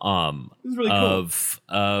really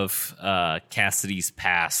of Cassidy's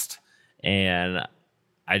past, and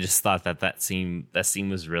I just thought that scene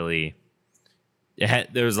was really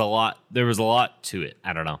there was a lot to it.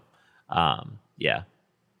 I don't know. Yeah,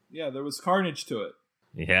 there was carnage to it.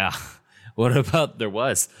 Yeah. What about the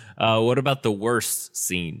worst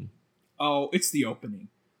scene? Oh, it's the opening.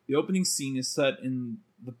 The opening scene is set in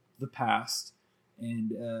the past,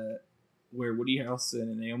 and where Woody Harrelson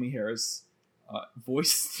and Naomi Harris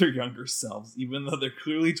voice their younger selves, even though they're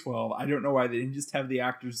clearly 12. I don't know why they didn't just have the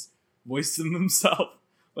actors voice them themselves.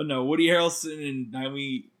 But no, Woody Harrelson and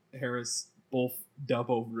Naomi Harris both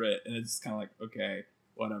dub over it, and it's kind of like, okay,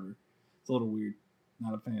 whatever. It's a little weird.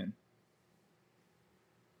 Not a fan.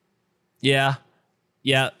 Yeah.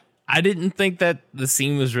 I didn't think that the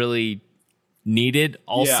scene was really needed.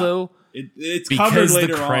 Also, it's covered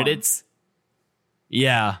later the credits. On.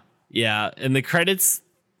 Yeah, and the credits.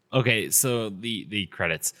 Okay, so the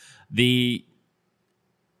credits, the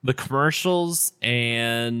commercials,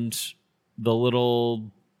 and the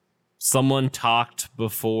little someone talked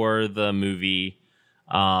before the movie,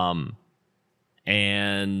 and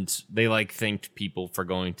they thanked people for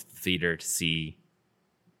going to the theater to see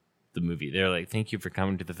the movie. They're like, "Thank you for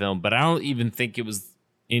coming to the film," but I don't even think it was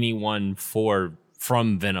anyone from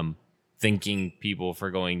Venom thanking people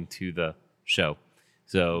for going to the show.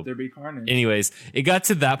 So there be carnage. Anyways, it got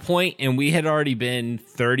to that point, and we had already been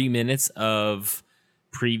 30 minutes of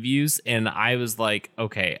previews, and I was like,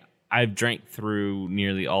 okay, I've drank through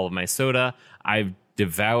nearly all of my soda. I've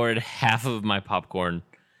devoured half of my popcorn,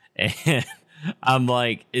 and I'm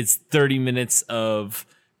like, it's 30 minutes of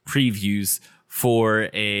previews for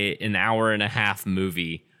an hour and a half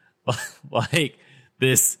movie. Like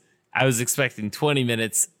this, I was expecting 20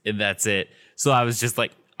 minutes, and that's it. So I was just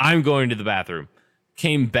like, I'm going to the bathroom.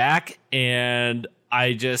 Came back, and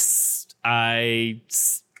I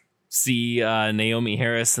see Naomi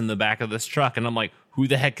Harris in the back of this truck, and I'm like, who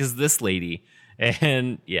the heck is this lady?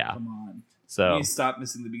 And yeah, come on. So you stop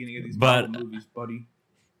missing the beginning of these Marvel movies, buddy.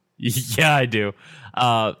 Yeah, I do.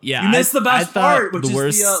 Yeah, you missed the best part, which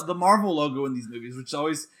is the Marvel logo in these movies, which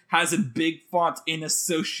always has a big font in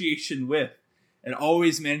association with, and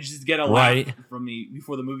always manages to get a laugh from me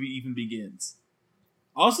before the movie even begins.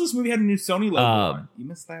 Also, this movie had a new Sony logo on. You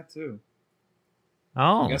missed that too.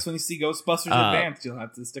 Oh, I guess when you see Ghostbusters Advanced, you'll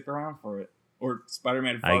have to stick around for it, or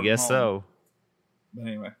Spider-Man. I guess so. But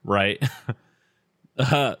anyway, right.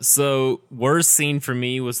 So worst scene for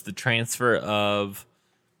me was the transfer of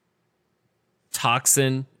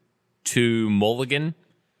Toxin to Mulligan,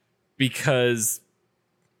 because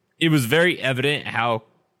it was very evident how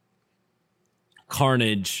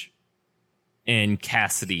Carnage and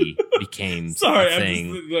Cassidy became sorry, a thing.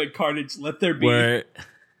 I'm just like, Carnage, let there be. Where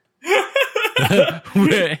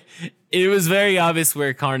it was very obvious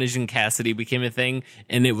where Carnage and Cassidy became a thing,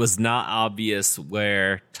 and it was not obvious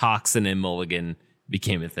where Toxin and Mulligan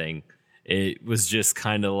became a thing. It was just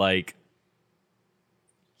kind of like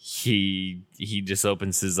he just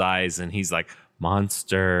opens his eyes and he's like,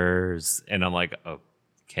 monsters, and I'm like,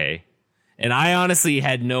 okay. And I honestly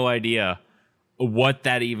had no idea what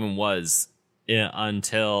that even was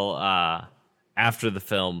until after the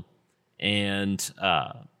film, and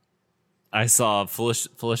I saw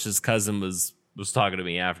Felicia's cousin was talking to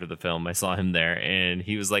me after the film. I saw him there, and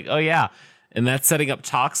he was like, "Oh yeah," and that's setting up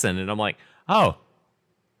Toxin, and I'm like, "Oh,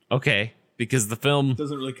 okay," because the film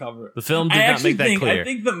doesn't really cover it. The film did not make that clear. I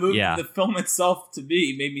think the movie, the film itself, to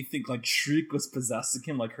me, made me think like Shriek was possessing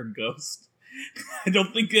him, like her ghost. I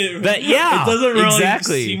don't think it. It doesn't really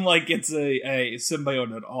seem like it's a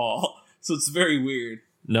symbiote at all. So it's very weird.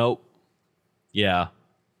 Nope. Yeah.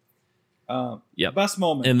 Yep. Best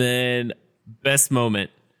moment. And then best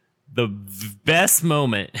moment. The best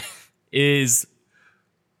moment is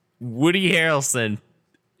Woody Harrelson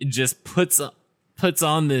just puts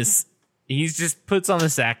on this. He just puts on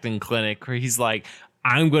this acting clinic where he's like,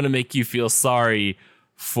 I'm going to make you feel sorry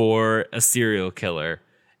for a serial killer.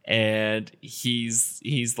 And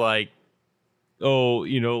he's like, oh,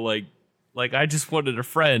 you know, like I just wanted a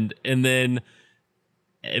friend. And then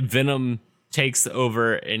Venom takes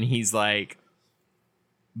over and he's like,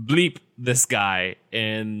 bleep this guy,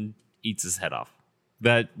 and eats his head off.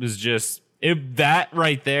 That was just that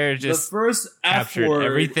right there. Just the first captured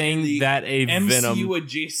everything that a MCU Venom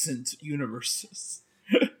adjacent universes.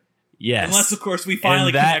 Yes, unless of course we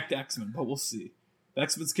finally connect X-Men, but we'll see. If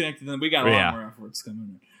X-Men's connected, then we got a lot more efforts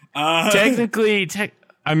coming in. Technically,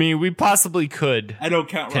 I mean, we possibly could. I don't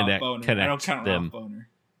count Rob Boner. I don't count them. Rob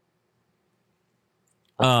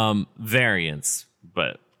Boner. Variants,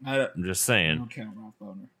 but I'm just saying. I don't count Rob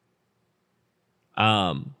Boner.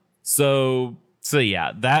 So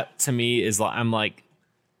yeah, that to me is like, I'm like,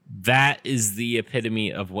 that is the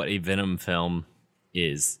epitome of what a Venom film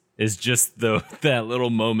is. Is just that little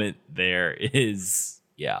moment there is,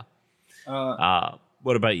 yeah.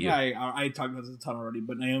 What about you? Yeah, I talked about this a ton already,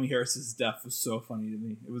 but Naomi Harris's death was so funny to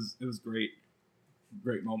me. It was great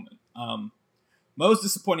moment. Most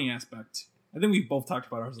disappointing aspect. I think we've both talked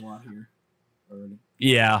about ours a lot here already.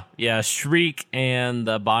 Yeah, Shriek and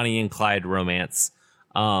the Bonnie and Clyde romance.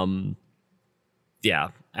 Yeah,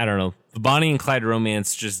 I don't know. The Bonnie and Clyde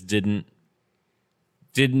romance just didn't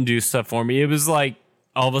do stuff for me. It was like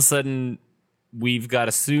all of a sudden we've got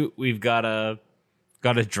a suit, we've got a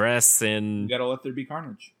dress, and you gotta let there be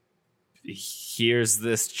carnage. Here's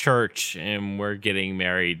this church, and we're getting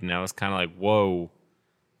married. And I was kind of like, whoa,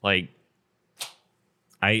 like,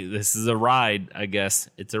 this is a ride. I guess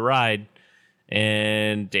it's a ride.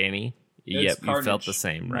 And Danny, you felt the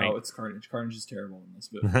same, right? No, it's Carnage. Carnage is terrible in this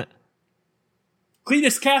movie.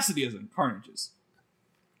 Cletus Cassidy isn't. Carnage is.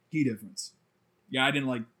 Key difference. Yeah, I didn't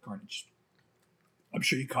like Carnage. I'm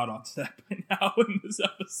sure you caught on to that by now in this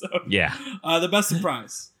episode. Yeah. The best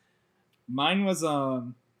surprise. Mine was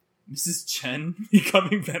Mrs. Chen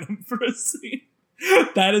becoming Venom for a scene.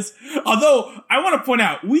 That is, although I want to point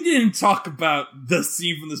out, we didn't talk about the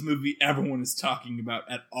scene from this movie everyone is talking about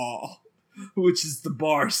at all, which is the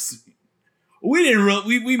bar scene. We didn't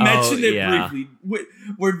we mentioned it briefly.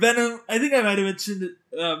 Where Venom, I think I might have mentioned it.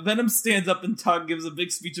 Venom stands up and Todd gives a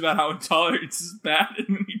big speech about how intolerance is bad, and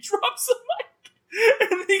then he drops the mic,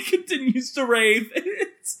 and he continues to rave. And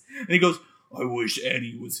he goes, "I wish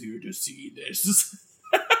Eddie was here to see this."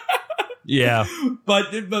 Yeah,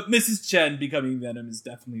 but Mrs. Chen becoming Venom is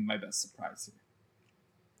definitely my best surprise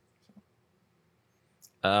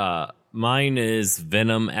here. Mine is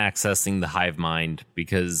Venom accessing the hive mind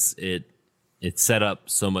because it set up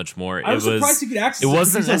so much more. I was surprised he could access it. It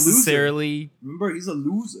wasn't necessarily. Remember, he's a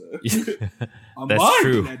loser. That's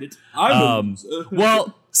true. I'm a loser.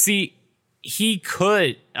 Well, see, he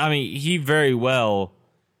could. I mean, he very well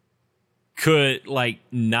could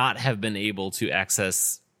not have been able to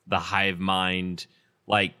access the hive mind,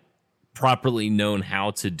 properly known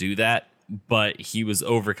how to do that. But he was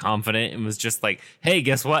overconfident and was just like, "Hey,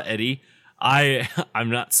 guess what, Eddie? I'm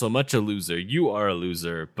not so much a loser. You are a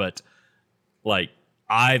loser, but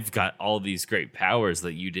I've got all these great powers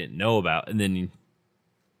that you didn't know about." And then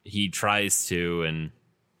he tries to, and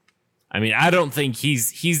I mean, I don't think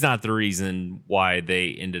he's not the reason why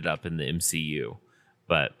they ended up in the MCU,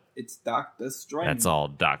 but it's Doctor Strange. That's all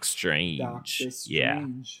Doc Strange. Doctor Strange. Yeah.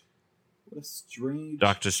 What a strange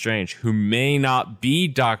Doctor Strange, who may not be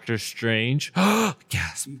Doctor Strange.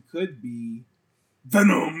 Gasp. He could be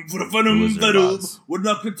Venom. What a Venom. We're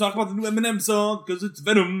not going to talk about the new Eminem song because it's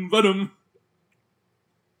Venom.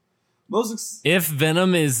 If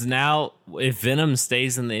Venom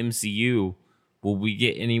stays in the MCU, will we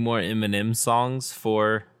get any more Eminem songs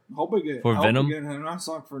for Venom? We get an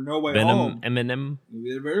song for No Way Venom, Home. Eminem.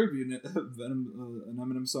 There better be an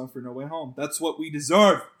Eminem song for No Way Home. That's what we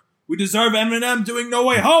deserve. We deserve Eminem doing No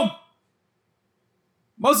Way Home.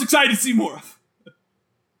 Most excited to see more of.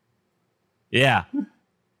 Yeah.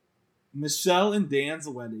 Michelle and Dan's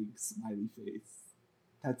wedding, smiley face.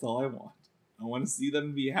 That's all I want. I want to see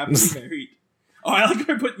them be happily married. Oh, I like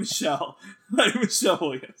how I put Michelle. Like Michelle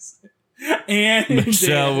Williams. And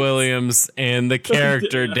Michelle Williams and the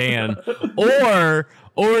character Dan.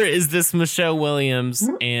 Or is this Michelle Williams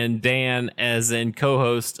and Dan as in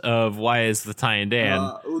co-host of Why Is with Ty and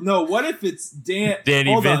Dan? No, what if it's Dan?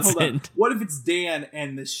 Danny Vincent. Hold on. What if it's Dan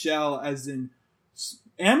and Michelle as in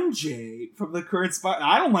MJ from the current spot?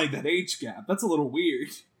 I don't like that age gap. That's a little weird.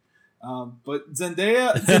 But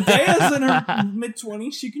Zendaya's in her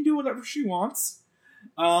mid-20s. She can do whatever she wants.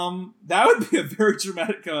 That would be a very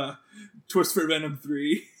dramatic twist for Venom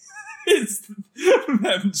 3. It's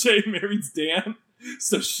MJ marries Dan.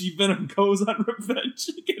 So Venom goes on revenge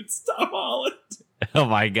against Tom Holland. Oh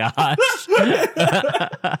my gosh.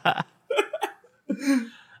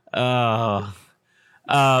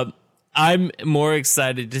 I'm more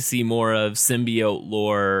excited to see more of symbiote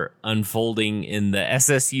lore unfolding in the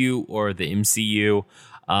SSU or the MCU.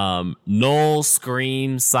 Null,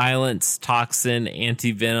 Scream, Silence, Toxin,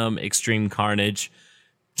 Anti-Venom, Extreme Carnage.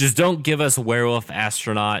 Just don't give us Werewolf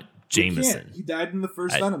Astronaut Jameson. He died in the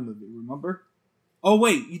first Venom movie, remember? Oh,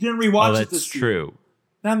 wait, you didn't rewatch it this year. That's true.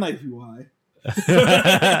 That might be why.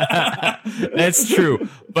 That's true.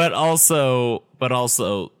 But also,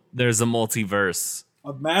 there's a multiverse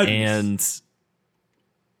of madness.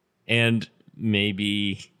 And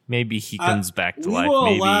maybe he comes back to life.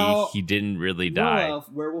 Maybe he didn't really die.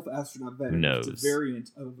 Werewolf Astronaut Venom. Who knows? It's a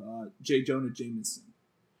variant of J. Jonah Jameson.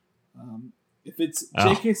 If it's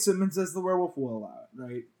J.K. Simmons as the werewolf, we'll allow it,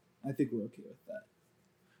 right? I think we're okay with that.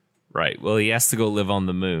 Right. Well, he has to go live on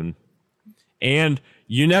the moon. And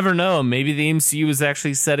you never know. Maybe the MCU was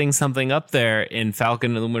actually setting something up there in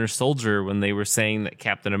Falcon and the Winter Soldier when they were saying that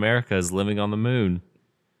Captain America is living on the moon.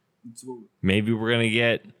 Maybe we're going to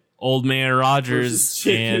get Old Man Rogers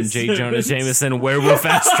and J. Jonah Jameson, Werewolf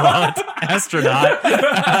Astronaut.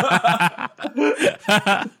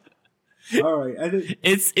 All right.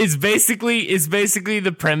 It's basically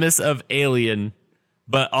the premise of Alien,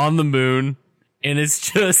 but on the moon. And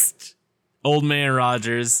it's just Old Man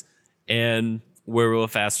Rogers and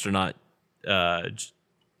Werewolf Astronaut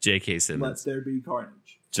J.K. Simmons. Let there be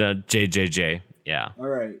carnage. JJJ, yeah. All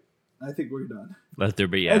right. I think we're done. Let there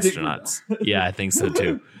be astronauts. Yeah, I think so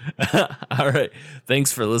too. All right.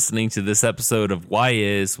 Thanks for listening to this episode of Why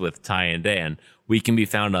Is with Ty and Dan. We can be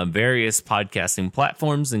found on various podcasting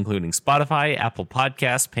platforms, including Spotify, Apple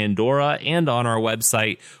Podcasts, Pandora, and on our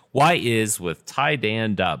website,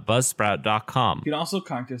 whyiswithtydan.buzzsprout.com. You can also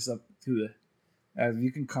contact us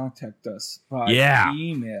you can contact us by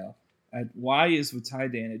email at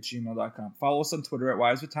whyiswithtydan@gmail.com. Follow us on Twitter at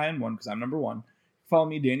whyiswithty1 because I'm number 1. Follow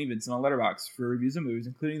me, Danny Vincent, on Letterboxd for reviews of movies,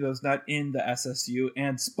 including those not in the SSU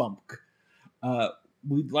and Spunk.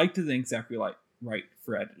 We'd like to thank Zach Wright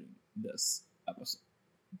for editing this episode.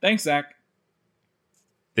 Thanks, Zach.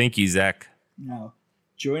 Thank you, Zach. Now,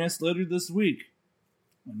 join us later this week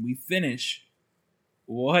when we finish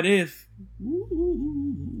What If?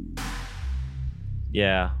 Ooh.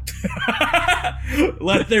 Yeah.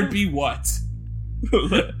 Let there be what?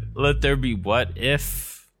 Let there be what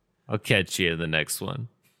if. I'll catch you in the next one.